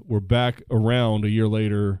anyway, we're back around a year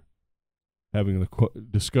later having the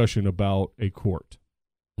discussion about a court.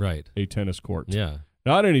 Right. A tennis court. Yeah.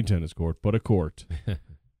 Not any tennis court, but a court.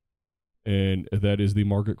 And that is the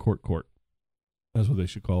Margaret Court Court. That's what they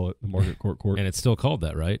should call it, the Margaret Court Court. And it's still called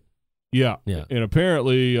that, right? Yeah. Yeah. And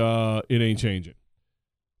apparently it ain't changing.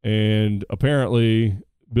 And apparently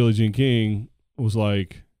Billie Jean King was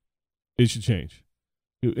like, it should change.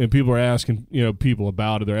 And people are asking, people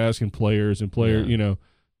about it. They're asking players and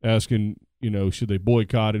asking, should they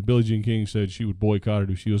boycott it? Billie Jean King said she would boycott it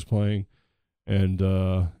if she was playing. And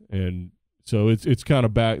so it's kind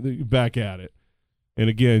of back at it. And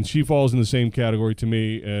again, she falls in the same category to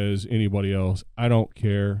me as anybody else. I don't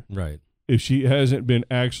care. Right. If she hasn't been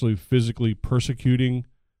actually physically persecuting,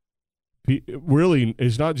 really,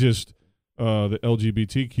 it's not just the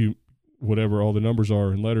LGBTQ, whatever all the numbers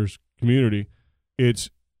are in letters community. It's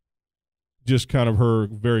just kind of her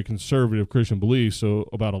very conservative Christian beliefs, so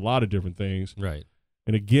about a lot of different things. Right.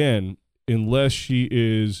 And again, unless she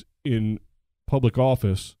is in public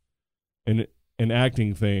office and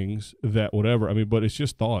enacting things that whatever. I mean, but it's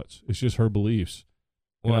just thoughts. It's just her beliefs.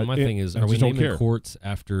 Well, my thing is, are we naming courts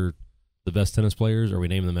after the best tennis players, or are we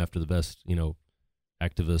naming them after the best,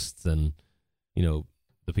 activists and,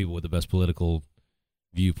 the people with the best political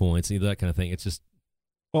viewpoints, that kind of thing? It's just...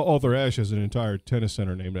 Well, Arthur Ashe has an entire tennis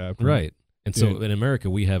center named after him. Right. And so in America,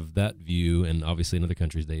 we have that view, and obviously in other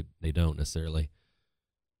countries, they don't necessarily.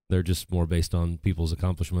 They're just more based on people's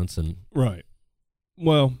accomplishments. And right.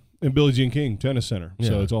 Well, and Billie Jean King Tennis Center. Yeah.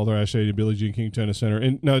 So it's Arthur Ashe Stadium, Billie Jean King Tennis Center.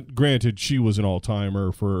 And now, granted, she was an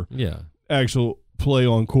all-timer for actual play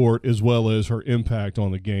on court as well as her impact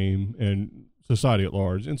on the game and society at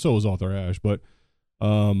large, and so was Arthur Ashe. But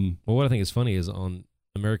well, what I think is funny is on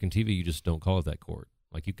American TV, you just don't call it that court.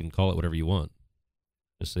 Like, you can call it whatever you want.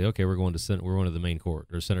 Just say, okay, we're going to the main court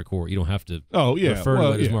or center court. You don't have to refer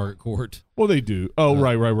to it as Margaret Court. Well, they do. Oh,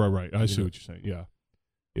 right. I see what you're saying. Yeah.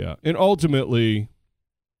 Yeah. And ultimately,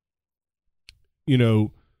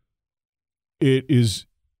 it is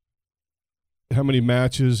how many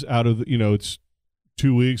matches out of it's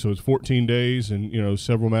 2 weeks, so it's 14 days and,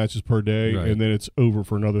 several matches per day, right. And then it's over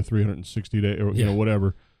for another 360 days or,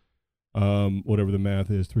 whatever. Whatever the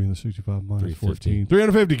math is, 365 minus 14.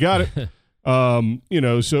 350, got it.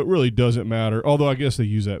 So it really doesn't matter. Although I guess they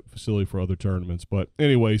use that facility for other tournaments. But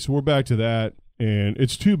anyway, so we're back to that. And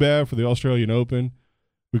it's too bad for the Australian Open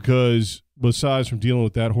because besides from dealing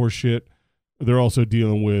with that horse shit, they're also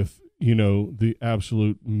dealing with, the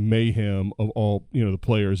absolute mayhem of all, the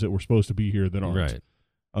players that were supposed to be here that aren't.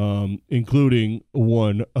 Right. Including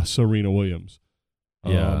one, Serena Williams.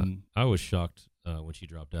 Yeah, I was shocked when she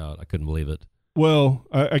dropped out. I couldn't believe it. Well,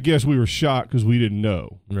 I guess we were shocked because we didn't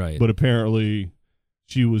know. Right. But apparently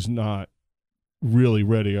she was not really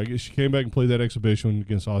ready. I guess she came back and played that exhibition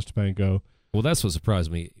against Ostapenko. Well, that's what surprised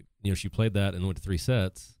me. She played that and went to 3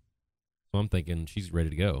 sets. So I'm thinking she's ready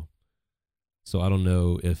to go. So I don't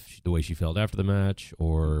know if the way she felt after the match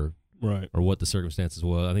or what the circumstances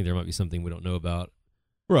was. I think there might be something we don't know about.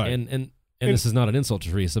 Right. And this is not an insult to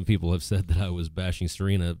Serena. Some people have said that I was bashing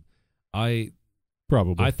Serena. I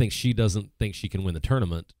think she doesn't think she can win the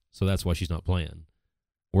tournament, so that's why she's not playing.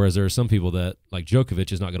 Whereas there are some people that, like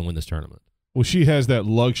Djokovic, is not going to win this tournament. Well, she has that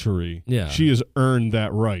luxury. Yeah. She has earned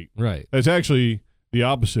that right. Right. That's actually the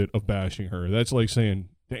opposite of bashing her. That's like saying,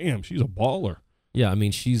 damn, she's a baller. Yeah, I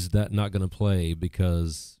mean, she's not going to play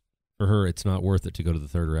because for her it's not worth it to go to the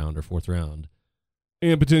 3rd round or 4th round.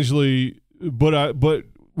 And potentially, but I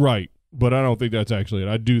don't think that's actually it.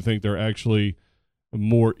 I do think there are actually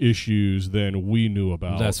more issues than we knew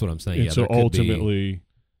about. That's what I'm saying. And so ultimately,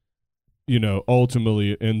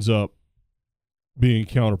 it ends up being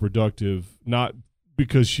counterproductive, not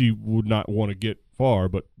because she would not want to get far,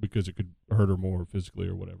 but because it could hurt her more physically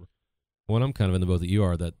or whatever. Well, I'm kind of in the boat that you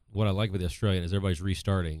are, that what I like with the Australian is everybody's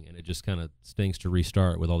restarting, and it just kind of stinks to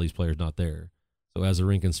restart with all these players not there. So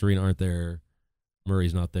Azarenka and Serena aren't there,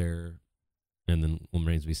 Murray's not there, and then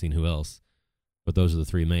remains to be seen who else. But those are the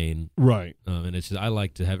 3 main. Right. And it's just, I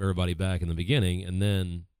like to have everybody back in the beginning, and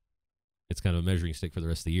then it's kind of a measuring stick for the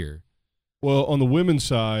rest of the year. Well, on the women's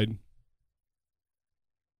side,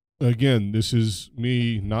 again, this is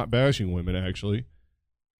me not bashing women, actually.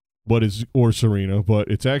 Or Serena, but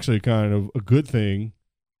it's actually kind of a good thing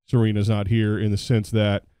Serena's not here in the sense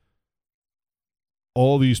that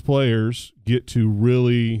all these players get to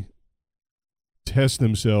really test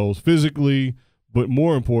themselves physically, but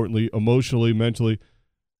more importantly, emotionally, mentally,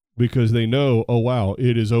 because they know, oh, wow,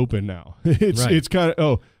 it is open now. It's kind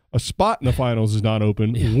of, a spot in the finals is not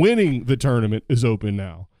open. Yeah. Winning the tournament is open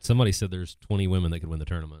now. Somebody said there's 20 women that could win the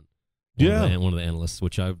tournament. One of the analysts,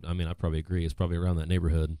 which I probably agree, is probably around that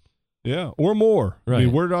neighborhood. Yeah, or more. Right. I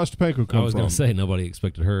mean, where did Ostapenko come from? I was going to say nobody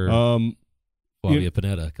expected her. Flavia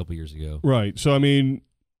Pennetta a couple years ago. Right. So, I mean,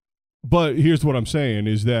 but here's what I'm saying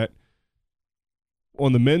is that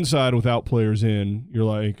on the men's side without players in, you're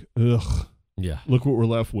like, ugh. Yeah. Look what we're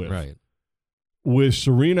left with. Right. With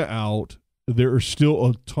Serena out, there are still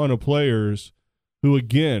a ton of players who,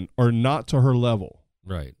 again, are not to her level.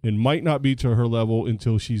 Right. And might not be to her level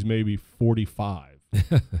until she's maybe 45.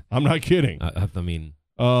 I'm not kidding. I mean...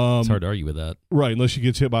 it's hard to argue with that. Right, unless she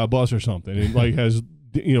gets hit by a bus or something and has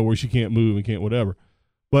where she can't move and can't whatever.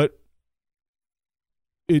 But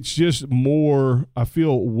it's just more, I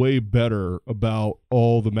feel way better about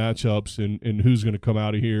all the matchups and who's going to come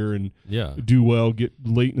out of here and do well, get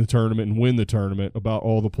late in the tournament and win the tournament, about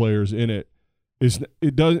all the players in it. It's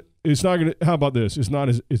not going to, how about this? It's not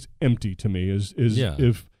as, it's empty to me as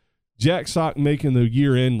if Jack Sock making the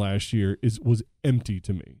year end last year was empty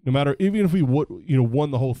to me. No matter, even if we won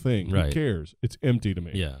the whole thing, right. Who cares? It's empty to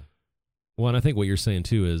me. Yeah. Well, and I think what you're saying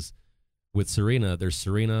too is with Serena, there's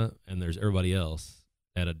Serena and there's everybody else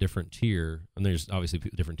at a different tier. And there's obviously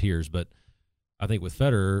different tiers, but I think with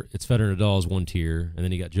Federer, it's Federer and Nadal is one tier, and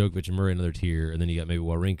then you got Djokovic and Murray another tier, and then you got maybe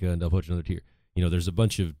Wawrinka and Del Potro another tier. There's a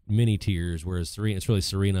bunch of mini tiers, whereas Serena, it's really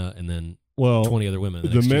Serena and then 20 other women.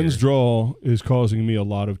 The men's draw is causing me a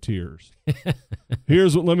lot of tears.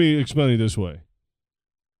 Let me explain it this way.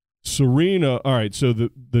 Serena, all right, so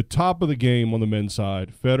the top of the game on the men's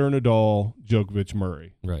side, Federer, Nadal, Djokovic,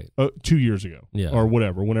 Murray. Right. 2 years ago. Yeah. Or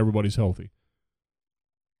whatever, when everybody's healthy.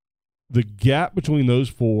 The gap between those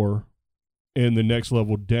four and the next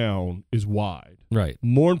level down is wide. Right.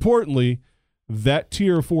 More importantly, that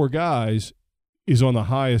tier of four guys is on the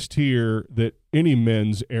highest tier that any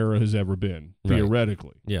men's era has ever been,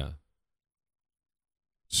 theoretically. Yeah.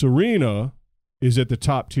 Serena is at the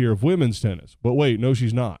top tier of women's tennis. But wait, no,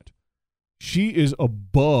 she's not. She is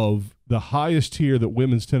above the highest tier that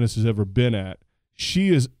women's tennis has ever been at. She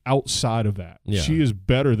is outside of that. Yeah. She is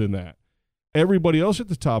better than that. Everybody else at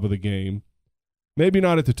the top of the game, maybe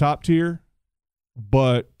not at the top tier,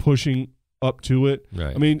 but pushing up to it.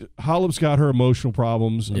 Right. I mean, Halep's got her emotional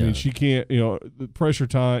problems. I Yeah. mean, she can't, the pressure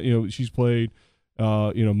time, she's played,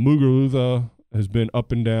 Muguruza has been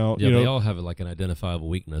up and down. Yeah, they all have like an identifiable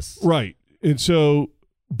weakness. Right. And so,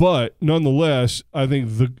 but nonetheless, I think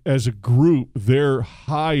as a group, they're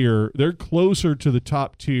closer to the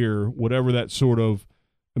top tier, whatever that sort of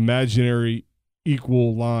imaginary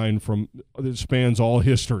equal line that spans all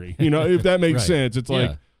history. If that makes Right. sense. It's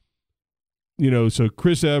like, so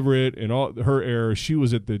Chris Everett and all her era, she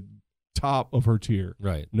was at the top of her tier.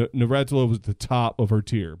 Right. Navratilova was at the top of her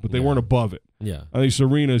tier, but they Yeah. weren't above it. Yeah. I think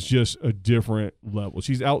Serena's just a different level.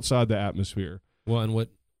 She's outside the atmosphere. Well, and what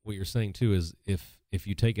you're saying too is if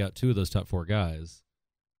you take out two of those top four guys,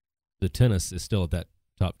 the tennis is still at that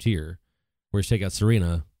top tier. Whereas you take out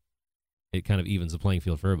Serena, it kind of evens the playing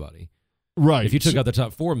field for everybody. Right. If you took out the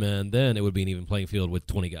top four men, then it would be an even playing field with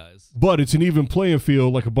 20 guys. But it's an even playing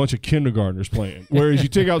field like a bunch of kindergartners playing. Whereas you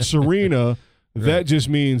take out Serena, that just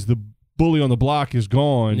means the bully on the block is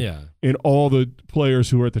gone. Yeah. And all the players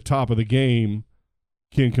who are at the top of the game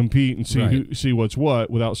can compete and see what's what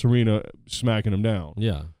without Serena smacking them down.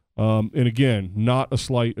 Yeah. And again, not a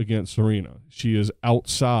slight against Serena. She is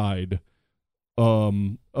outside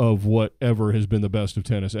of whatever has been the best of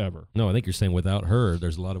tennis ever. No, I think you're saying without her,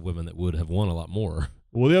 there's a lot of women that would have won a lot more.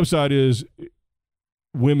 Well, the upside is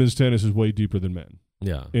women's tennis is way deeper than men.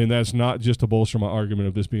 Yeah. And that's not just to bolster my argument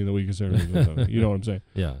of this being the weakest area. You know what I'm saying?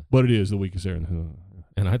 Yeah. But it is the weakest area.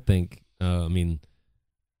 And I think,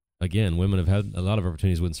 again, women have had a lot of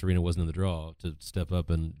opportunities when Serena wasn't in the draw to step up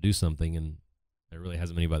and do something, and there really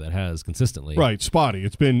hasn't been anybody that has consistently. Right, spotty.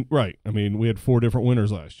 It's been, right. I mean, we had 4 different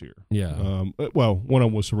winners last year. Yeah. Well, one of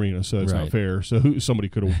them was Serena, so it's not Right. fair. So somebody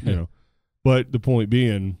could have, But the point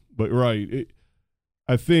being,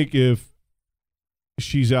 I think if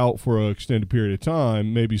she's out for an extended period of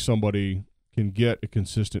time, maybe somebody can get a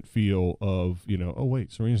consistent feel of, oh,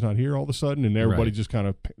 wait, Serena's not here all of a sudden, and everybody Right. just kind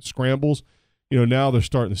of scrambles. Now they're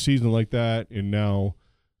starting the season like that, and now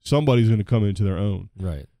somebody's going to come into their own.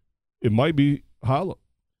 Right. It might be Halep.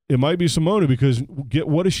 It might be Simona, because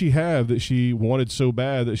what does she have that she wanted so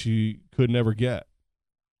bad that she could never get?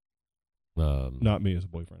 Not me as a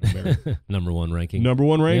boyfriend. I'm married. Number one ranking. Number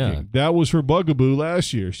one ranking. Yeah. That was her bugaboo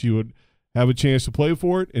last year. She would have a chance to play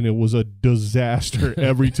for it, and it was a disaster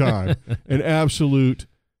every time. An absolute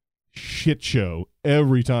shit show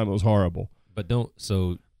every time. It was horrible. But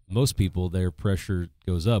so most people, their pressure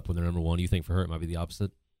goes up when they're number one. You think for her it might be the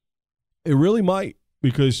opposite? It really might,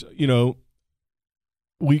 because,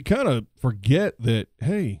 we kind of forget that,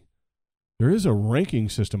 hey, there is a ranking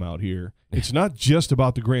system out here. It's not just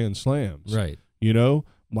about the Grand Slams. Right.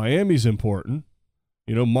 Miami's important.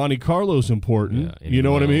 Monte Carlo's important. Yeah, You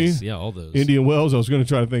know what I mean? Yeah, all those. Indian Wells, I was going to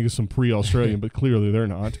try to think of some pre-Australian, but clearly they're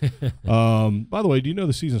not. By the way, do you know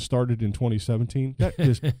the season started in 2017? That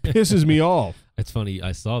just pisses me off. It's funny.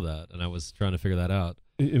 I saw that, and I was trying to figure that out.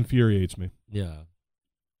 It infuriates me. Yeah.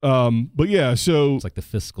 But yeah, so It's like the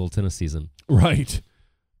fiscal tennis season. right.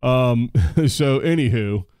 So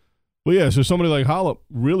anywho, but yeah, so somebody like Halep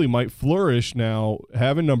really might flourish now,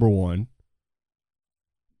 having number one,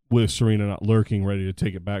 with Serena not lurking, ready to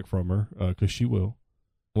take it back from her, because she will.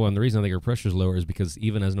 Well, and the reason I think her pressure's lower is because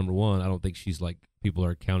even as number one, I don't think she's like people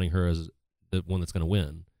are counting her as the one that's going to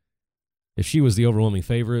win. If she was the overwhelming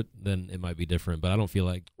favorite, then it might be different. But I don't feel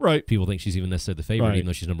like people think she's even necessarily the favorite, even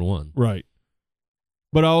though she's number one. Right.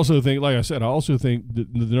 But I also think, like I said,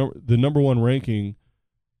 the number one ranking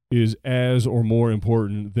is as or more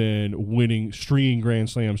important than stringing Grand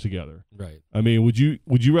Slams together. Right. I mean, would you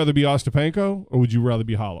rather be Ostapenko or would you rather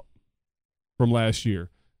be Halep from last year?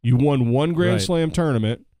 You won one Grand Right. Slam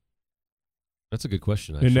tournament, That's a good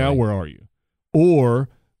question, actually. and now where are you? Or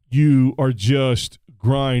you are just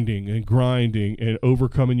grinding and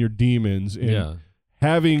overcoming your demons and Yeah.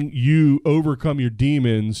 having you overcome your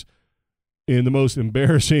demons in the most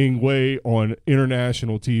embarrassing way on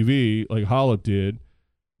international TV, like Halep did,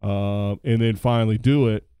 and then finally do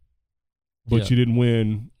it, but Yeah. you didn't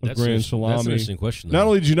win a That's Grand That's an Slam. interesting question. though. Not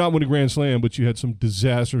only did you not win a Grand Slam, but you had some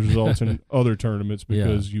disastrous results in other tournaments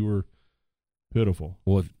because you were pitiful.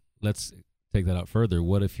 Well, let's take that out further.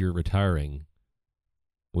 What if you're retiring?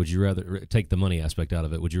 Would you rather take the money aspect out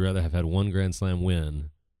of it? Would you rather have had one Grand Slam win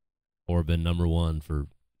or been number one for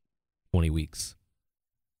 20 weeks?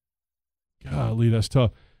 Golly, that's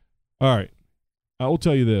tough. All right. I will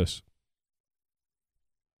tell you this.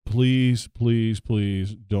 Please, please,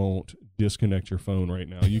 please don't disconnect your phone right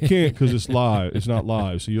now. You can't because it's live. It's not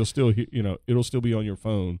live, so you'll still it'll still be on your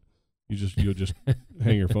phone. You'll just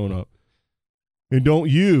hang your phone up. And don't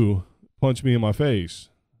you punch me in my face.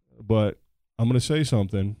 But I'm going to say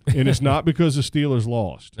something, and it's not because the Steelers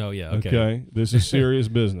lost. Oh, yeah. Okay. Okay? This is serious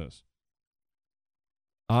business.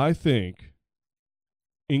 I think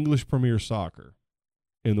English Premier Soccer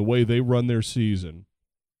and the way they run their season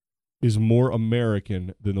is more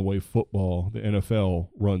American than the way football, the NFL,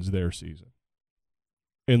 runs their season.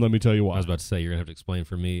 And let me tell you why. I was about to say, you're going to have to explain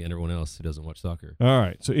for me and everyone else who doesn't watch soccer. All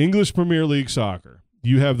right. So English Premier League Soccer.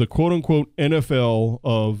 You have the quote-unquote NFL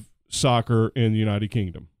of soccer in the United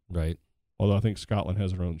Kingdom. Right. Although I think Scotland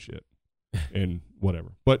has their own shit and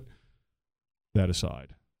whatever. But that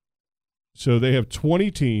aside. So they have 20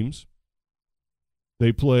 teams.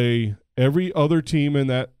 They play every other team in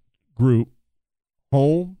that group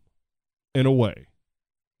home and away.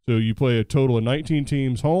 So you play a total of 19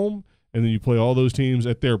 teams home, and then you play all those teams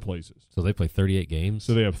at their places. So they play 38 games?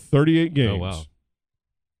 So they have 38 games. Oh, wow.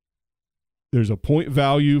 There's a point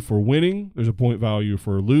value for winning. There's a point value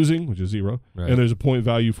for losing, which is 0. Right. And there's a point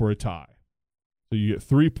value for a tie. So you get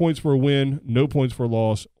 3 points for a win, no points for a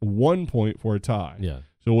loss, 1 point for a tie. Yeah.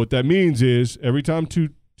 So what that means is every time two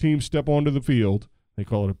teams step onto the field, they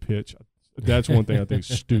call it a pitch. That's one thing I think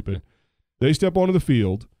is stupid. They step onto the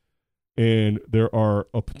field, and there are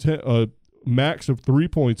a max of 3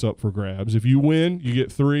 points up for grabs. If you win, you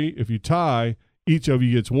get 3. If you tie, each of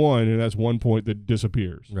you gets 1, and that's 1 point that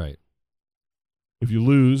disappears. Right. If you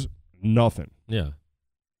lose, nothing. Yeah.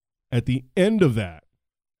 At the end of that,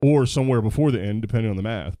 or somewhere before the end, depending on the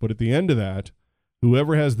math, but at the end of that,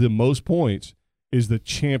 whoever has the most points is the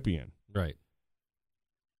champion. Right.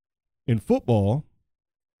 In football,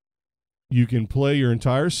 you can play your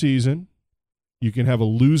entire season. You can have a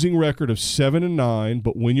losing record of 7-9,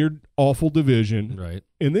 but win your awful division. Right.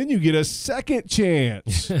 And then you get a second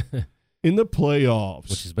chance in the playoffs.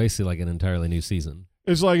 Which is basically like an entirely new season.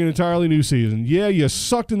 It's like an entirely new season. Yeah, you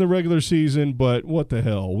sucked in the regular season, but what the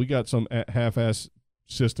hell? We got some half-ass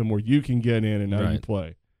system where you can get in and now you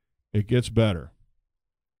play. It gets better.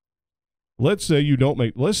 Let's say you don't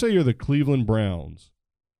make – let's say you're the Cleveland Browns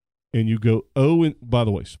and you go 0 – by the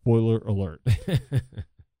way, spoiler alert.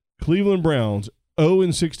 Cleveland Browns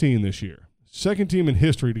 0-16 this year. Second team in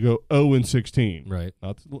history to go 0-16. Right.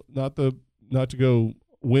 Not to go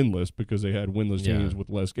winless because they had winless teams with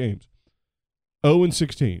less games.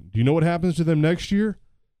 0-16. Do you know what happens to them next year?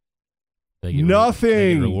 Nothing.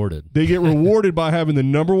 They get rewarded. They get rewarded by having the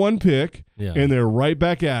number 1 pick, Yeah. and they're right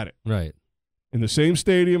back at it. Right. In the same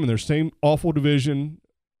stadium, in their same awful division,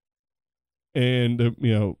 and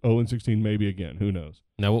 0-16 maybe again. Who knows?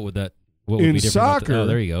 Now, what would be in different soccer? Oh,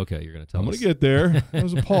 there you go. Okay, you're going to tell I'm us. going to get there. That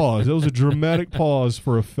was a pause. That was a dramatic pause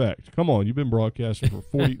for effect. Come on, you've been broadcasting for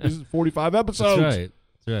 40. This is 45 episodes. That's right.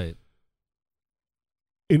 That's right.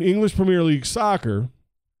 In English Premier League Soccer,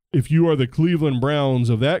 if you are the Cleveland Browns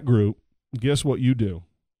of that group, guess what you do?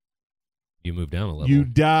 You move down a level. You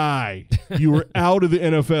die. You were out of the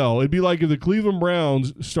NFL. It'd be like if the Cleveland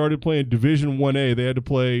Browns started playing Division 1A, they had to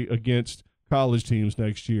play against college teams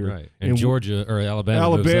next year. Right. And Georgia or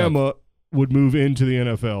Alabama moves up. Would move into the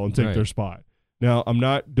NFL and take Right. their spot. Now,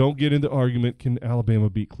 don't get into argument, can Alabama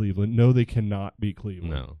beat Cleveland? No, they cannot beat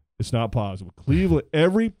Cleveland. No. It's not possible. Cleveland,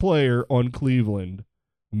 every player on Cleveland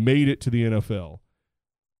made it to the NFL.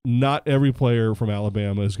 Not every player from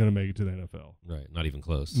Alabama is going to make it to the NFL. Right. Not even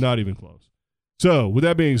close. Not even close. So, with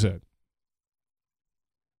that being said,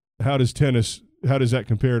 how does that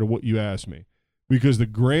compare to what you asked me? Because the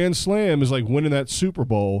Grand Slam is like winning that Super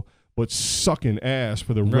Bowl, but sucking ass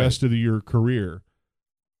for the rest of your career.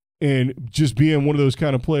 And just being one of those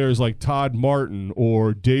kind of players like Todd Martin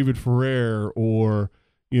or David Ferrer or,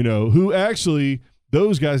 who actually,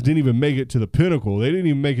 those guys didn't even make it to the pinnacle. They didn't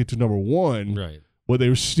even make it to number 1. Right. but they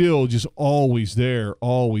were still just always there,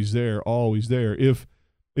 always there, always there. If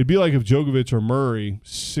it'd be like if Djokovic or Murray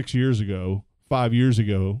 6 years ago, 5 years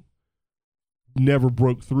ago, never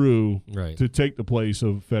broke through to take the place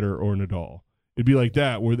of Federer or Nadal. It'd be like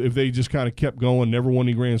that, where if they just kind of kept going, never won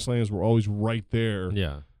any Grand Slams, were always right there.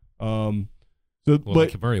 Yeah. But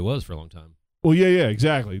like Murray was for a long time. Well, yeah,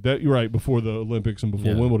 exactly. That you're right, before the Olympics and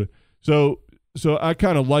before Wimbledon. So I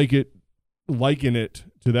kind of liken it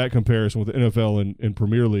to that comparison with the NFL and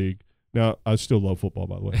Premier League. Now, I still love football,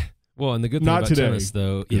 by the way. Well, and the good thing Not about today, tennis,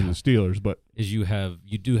 though, the Steelers, but is you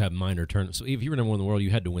do have minor tournaments. So if you were number one in the world,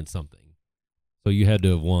 you had to win something. So you had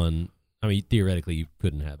to have won. I mean, theoretically, you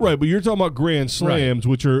couldn't have. Right, but you're talking about Grand Slams,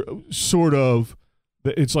 which are sort of,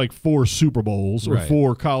 it's like 4 Super Bowls or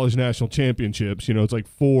 4 college national championships. It's like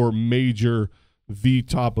 4 major, the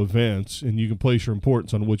top events, and you can place your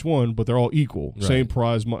importance on which one, but they're all equal. Right. Same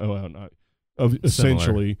prize,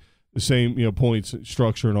 essentially the same points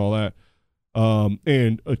structure and all that.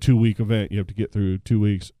 And a 2-week event, you have to get through 2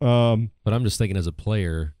 weeks. But I'm just thinking, as a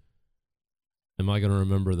player, am I going to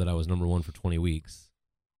remember that I was number one for 20 weeks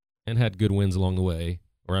and had good wins along the way?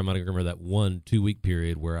 Or am I going to remember that 1-2 week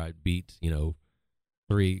period where I beat,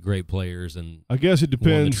 3 great players and I guess it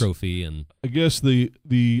depends. Won the trophy? And I guess the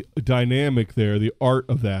dynamic there, the art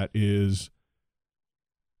of that is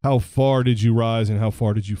how far did you rise and how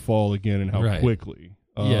far did you fall again and how quickly.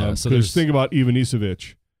 So because think about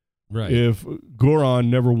Ivanisevic. Right. If Goran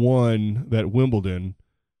never won that Wimbledon,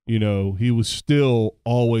 he was still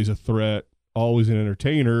always a threat, always an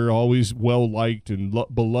entertainer, always well-liked and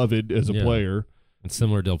beloved as a player. And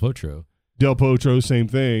similar Del Potro. Del Potro, same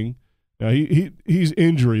thing. Now, he's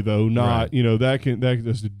injury, though, not, that's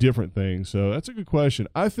a different thing. So that's a good question.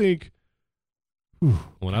 I think.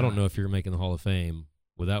 Well, I don't know if you're making the Hall of Fame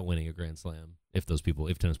without winning a Grand Slam. If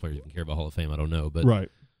tennis players even care about Hall of Fame, I don't know. But right.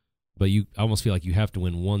 But you almost feel like you have to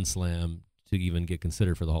win 1 slam to even get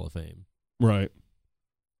considered for the Hall of Fame. Right.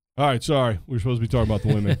 All right, sorry. We were supposed to be talking about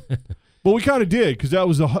the women. But we kind of did, because that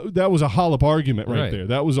was a Halep argument right there.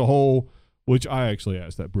 That was a whole, which I actually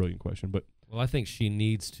asked that brilliant question. But I think she's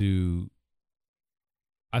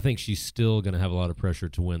still going to have a lot of pressure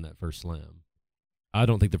to win that first slam. I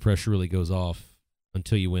don't think the pressure really goes off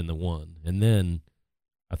until you win the one. And then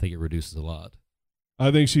I think it reduces a lot. I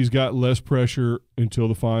think she's got less pressure until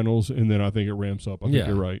the finals, and then I think it ramps up. I think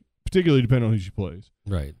you're right, particularly depending on who she plays.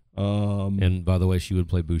 Right. And by the way, she would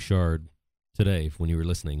play Bouchard today when you were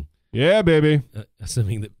listening. Yeah, baby.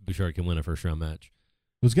 Assuming that Bouchard can win a first-round match.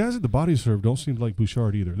 Those guys at the body serve don't seem like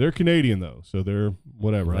Bouchard either. They're Canadian, though, so they're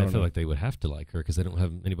whatever. I feel like they would have to like her because they don't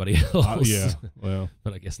have anybody else. Yeah, well.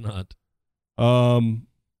 But I guess not. All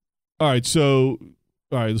right, so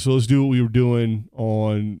let's do what we were doing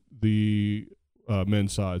on the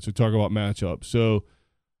men's side. So talk about matchups. So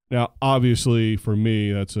now, obviously, for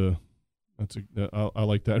me, I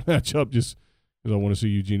like that matchup just because I want to see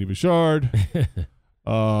Eugenie Bouchard.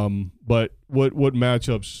 But what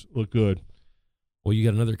matchups look good? Well, you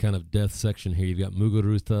got another kind of death section here. You've got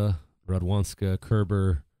Muguruza, Radwanska,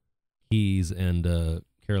 Kerber, Keys, and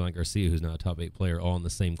Caroline Garcia, who's now a top 8 player, all in the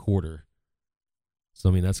same quarter. So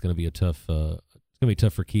I mean, that's going to be a tough. It's going to be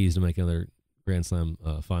tough for Keys to make another Grand Slam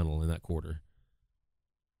final in that quarter.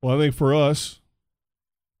 Well, I think for us,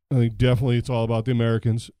 definitely it's all about the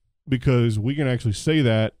Americans, because we can actually say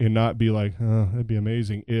that and not be like, that'd be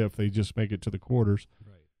amazing if they just make it to the quarters.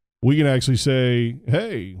 Right. We can actually say,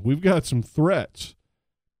 hey, we've got some threats.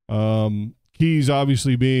 Keys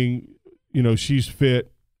obviously being, she's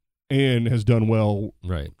fit and has done well.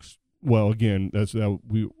 Right. Well, again,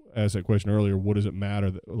 we asked that question earlier. What does it matter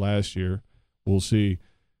that last year? We'll see.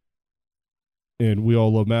 And we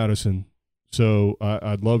all love Madison. So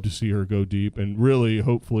I'd love to see her go deep and really,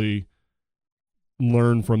 hopefully,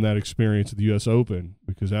 learn from that experience at the U.S. Open,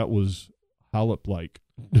 because that was Halep-like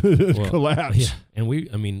collapse. Yeah,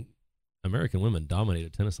 and American women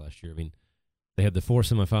dominated tennis last year. I mean, they had the 4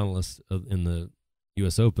 semifinalists in the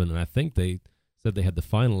U.S. Open, and I think they said they had the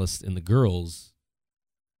finalists in the girls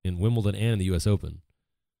in Wimbledon and in the U.S. Open.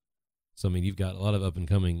 So, I mean, you've got a lot of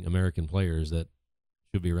up-and-coming American players that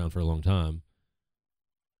should be around for a long time.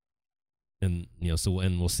 And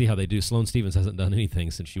and we'll see how they do. Sloane Stephens hasn't done anything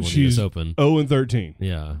since she won the U.S. Open. 0-13.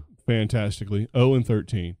 Yeah, fantastically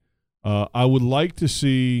 0-13. I would like to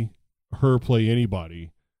see her play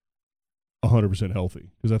anybody 100% healthy,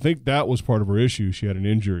 because I think that was part of her issue. She had an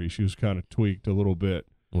injury. She was kind of tweaked a little bit.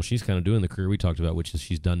 Well, she's kind of doing the career we talked about, which is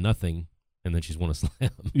she's done nothing and then she's won a slam.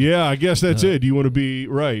 Yeah, I guess that's it. You want to be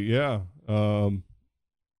right. Yeah,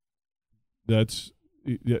 that's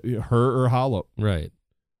her or Halep. Right.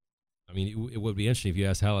 I mean, it would be interesting if you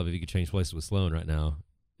asked Halep if he could change places with Sloane right now.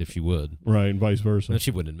 if she would. Right, and vice versa. And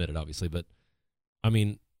she wouldn't admit it, obviously, but I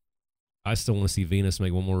mean, I still want to see Venus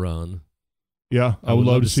make one more run. Yeah, I would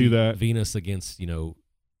love to see that. Venus against, a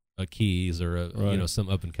Keys or some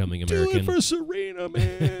up and coming American. Do it for Serena,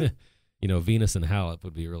 man. Venus and Halep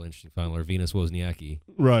would be a really interesting final, or Venus Wozniacki.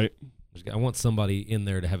 Right. I want somebody in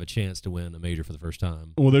there to have a chance to win a major for the first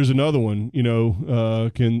time. Well, there's another one.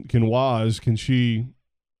 Can she,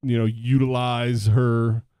 utilize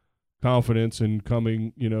her confidence in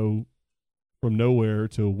coming, from nowhere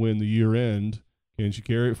to win the year end? Can she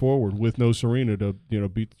carry it forward with no Serena to,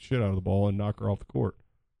 beat the shit out of the ball and knock her off the court?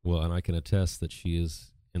 Well, and I can attest that she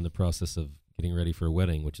is in the process of getting ready for a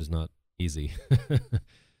wedding, which is not easy.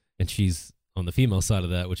 And she's on the female side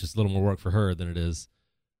of that, which is a little more work for her than it is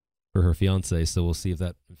for her fiance. So we'll see if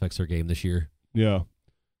that affects her game this year. Yeah.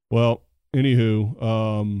 Well,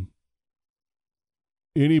 anywho,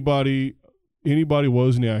 anybody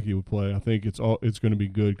Wozniacki would play, I think it's going to be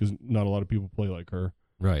good because not a lot of people play like her.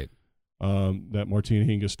 Right. That Martina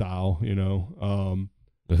Hingis style,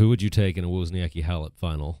 But who would you take in a Wozniacki Halep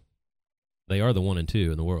final? They are the 1 and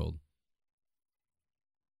 2 in the world.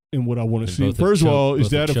 And what I want to see, first of all, is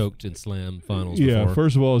that choked in slam finals? Yeah. Before.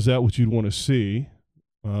 First of all, is that what you'd want to see?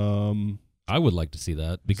 I would like to see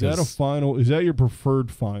that because is that a final? Is that your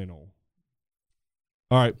preferred final?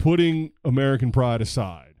 All right, putting American Pride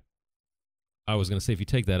aside, I was going to say if you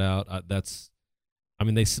take that out,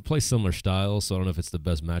 they play similar styles, so I don't know if it's the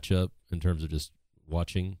best matchup in terms of just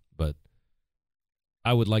watching, but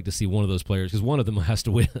I would like to see one of those players because one of them has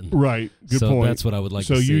to win. Right. Good point. So that's what I would like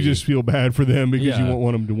to see. So you just feel bad for them because you won't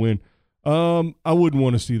want them to win. I wouldn't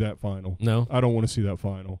want to see that final. No? I don't want to see that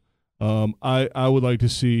final. I would like to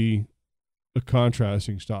see a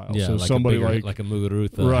contrasting style. Yeah, so like somebody like a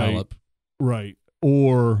Muguruza, Halep. Right.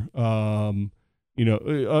 Or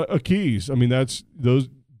a Keys. I mean, that's those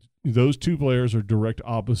two players are direct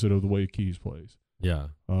opposite of the way Keys plays. Yeah.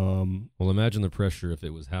 Well, imagine the pressure if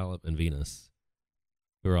it was Halep and Venus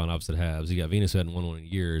who are on opposite halves. You got Venus who hadn't won one in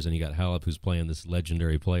years, and you got Halep who's playing this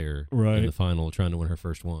legendary player in the final trying to win her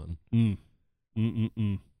first one. And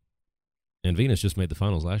Venus just made the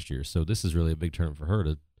finals last year, so this is really a big tournament for her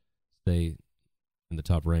to stay in the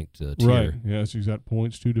top-ranked tier. Right, yeah, she's got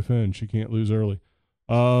points to defend. She can't lose early.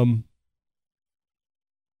 And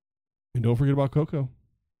don't forget about Coco.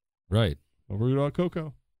 Right. Don't forget about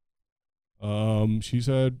Coco. She's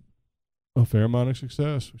had a fair amount of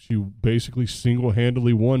success. She basically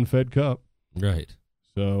single-handedly won Fed Cup. Right.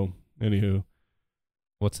 So, anywho.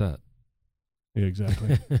 What's that? Yeah,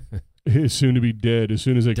 exactly. It's soon to be dead. As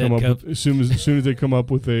soon as they come up with, as soon as they come up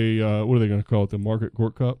with a what are they going to call it? The Market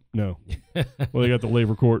Court Cup? No. Well, they got the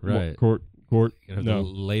Labor Court. Right. Court. No. The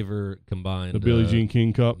Labor combined. The Billie Jean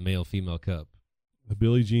King Cup. Male-female cup. The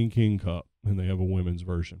Billie Jean King Cup, and they have a women's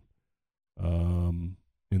version. And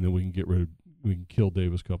then we can kill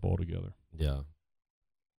Davis Cup altogether. Yeah.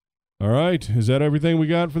 All right. Is that everything we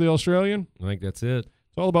got for the Australian? I think that's it.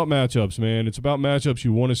 It's all about matchups, man. It's about matchups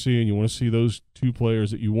you want to see, and you want to see those two players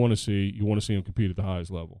that you want to see. You want to see them compete at the highest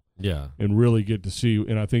level. Yeah. And really get to see.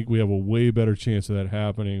 And I think we have a way better chance of that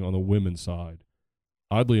happening on the women's side,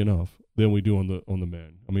 oddly enough, than we do on the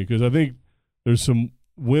men. I mean, because I think there's some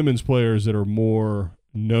women's players that are more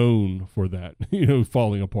known for that,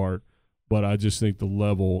 falling apart. But I just think the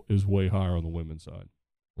level is way higher on the women's side.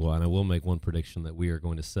 Well, and I will make one prediction that we are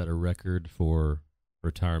going to set a record for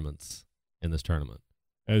retirements in this tournament.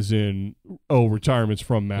 As in, retirements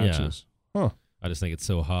from matches. Yeah. Huh. I just think it's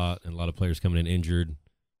so hot and a lot of players coming in injured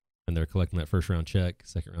and they're collecting that first round check,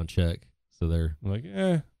 second round check. So they're like,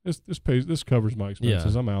 this covers my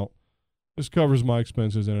expenses. I'm out. This covers my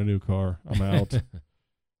expenses in a new car. I'm out.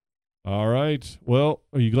 All right. Well,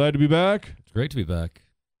 are you glad to be back? It's great to be back.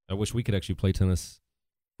 I wish we could actually play tennis.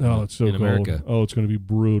 Oh, it's so in cold. America. Oh, it's going to be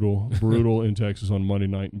brutal. Brutal in Texas on Monday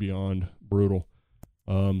night and beyond. Brutal.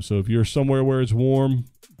 So if you're somewhere where it's warm,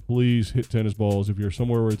 please hit tennis balls. If you're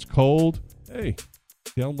somewhere where it's cold, hey,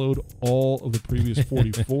 download all of the previous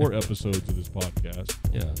 44 episodes of this podcast.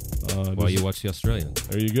 Yeah. While you watch the Australian.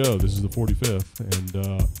 There you go. This is the 45th.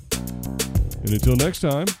 And until next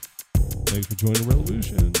time, thanks for joining the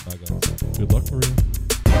revolution. Bye, guys. Good luck, Maria.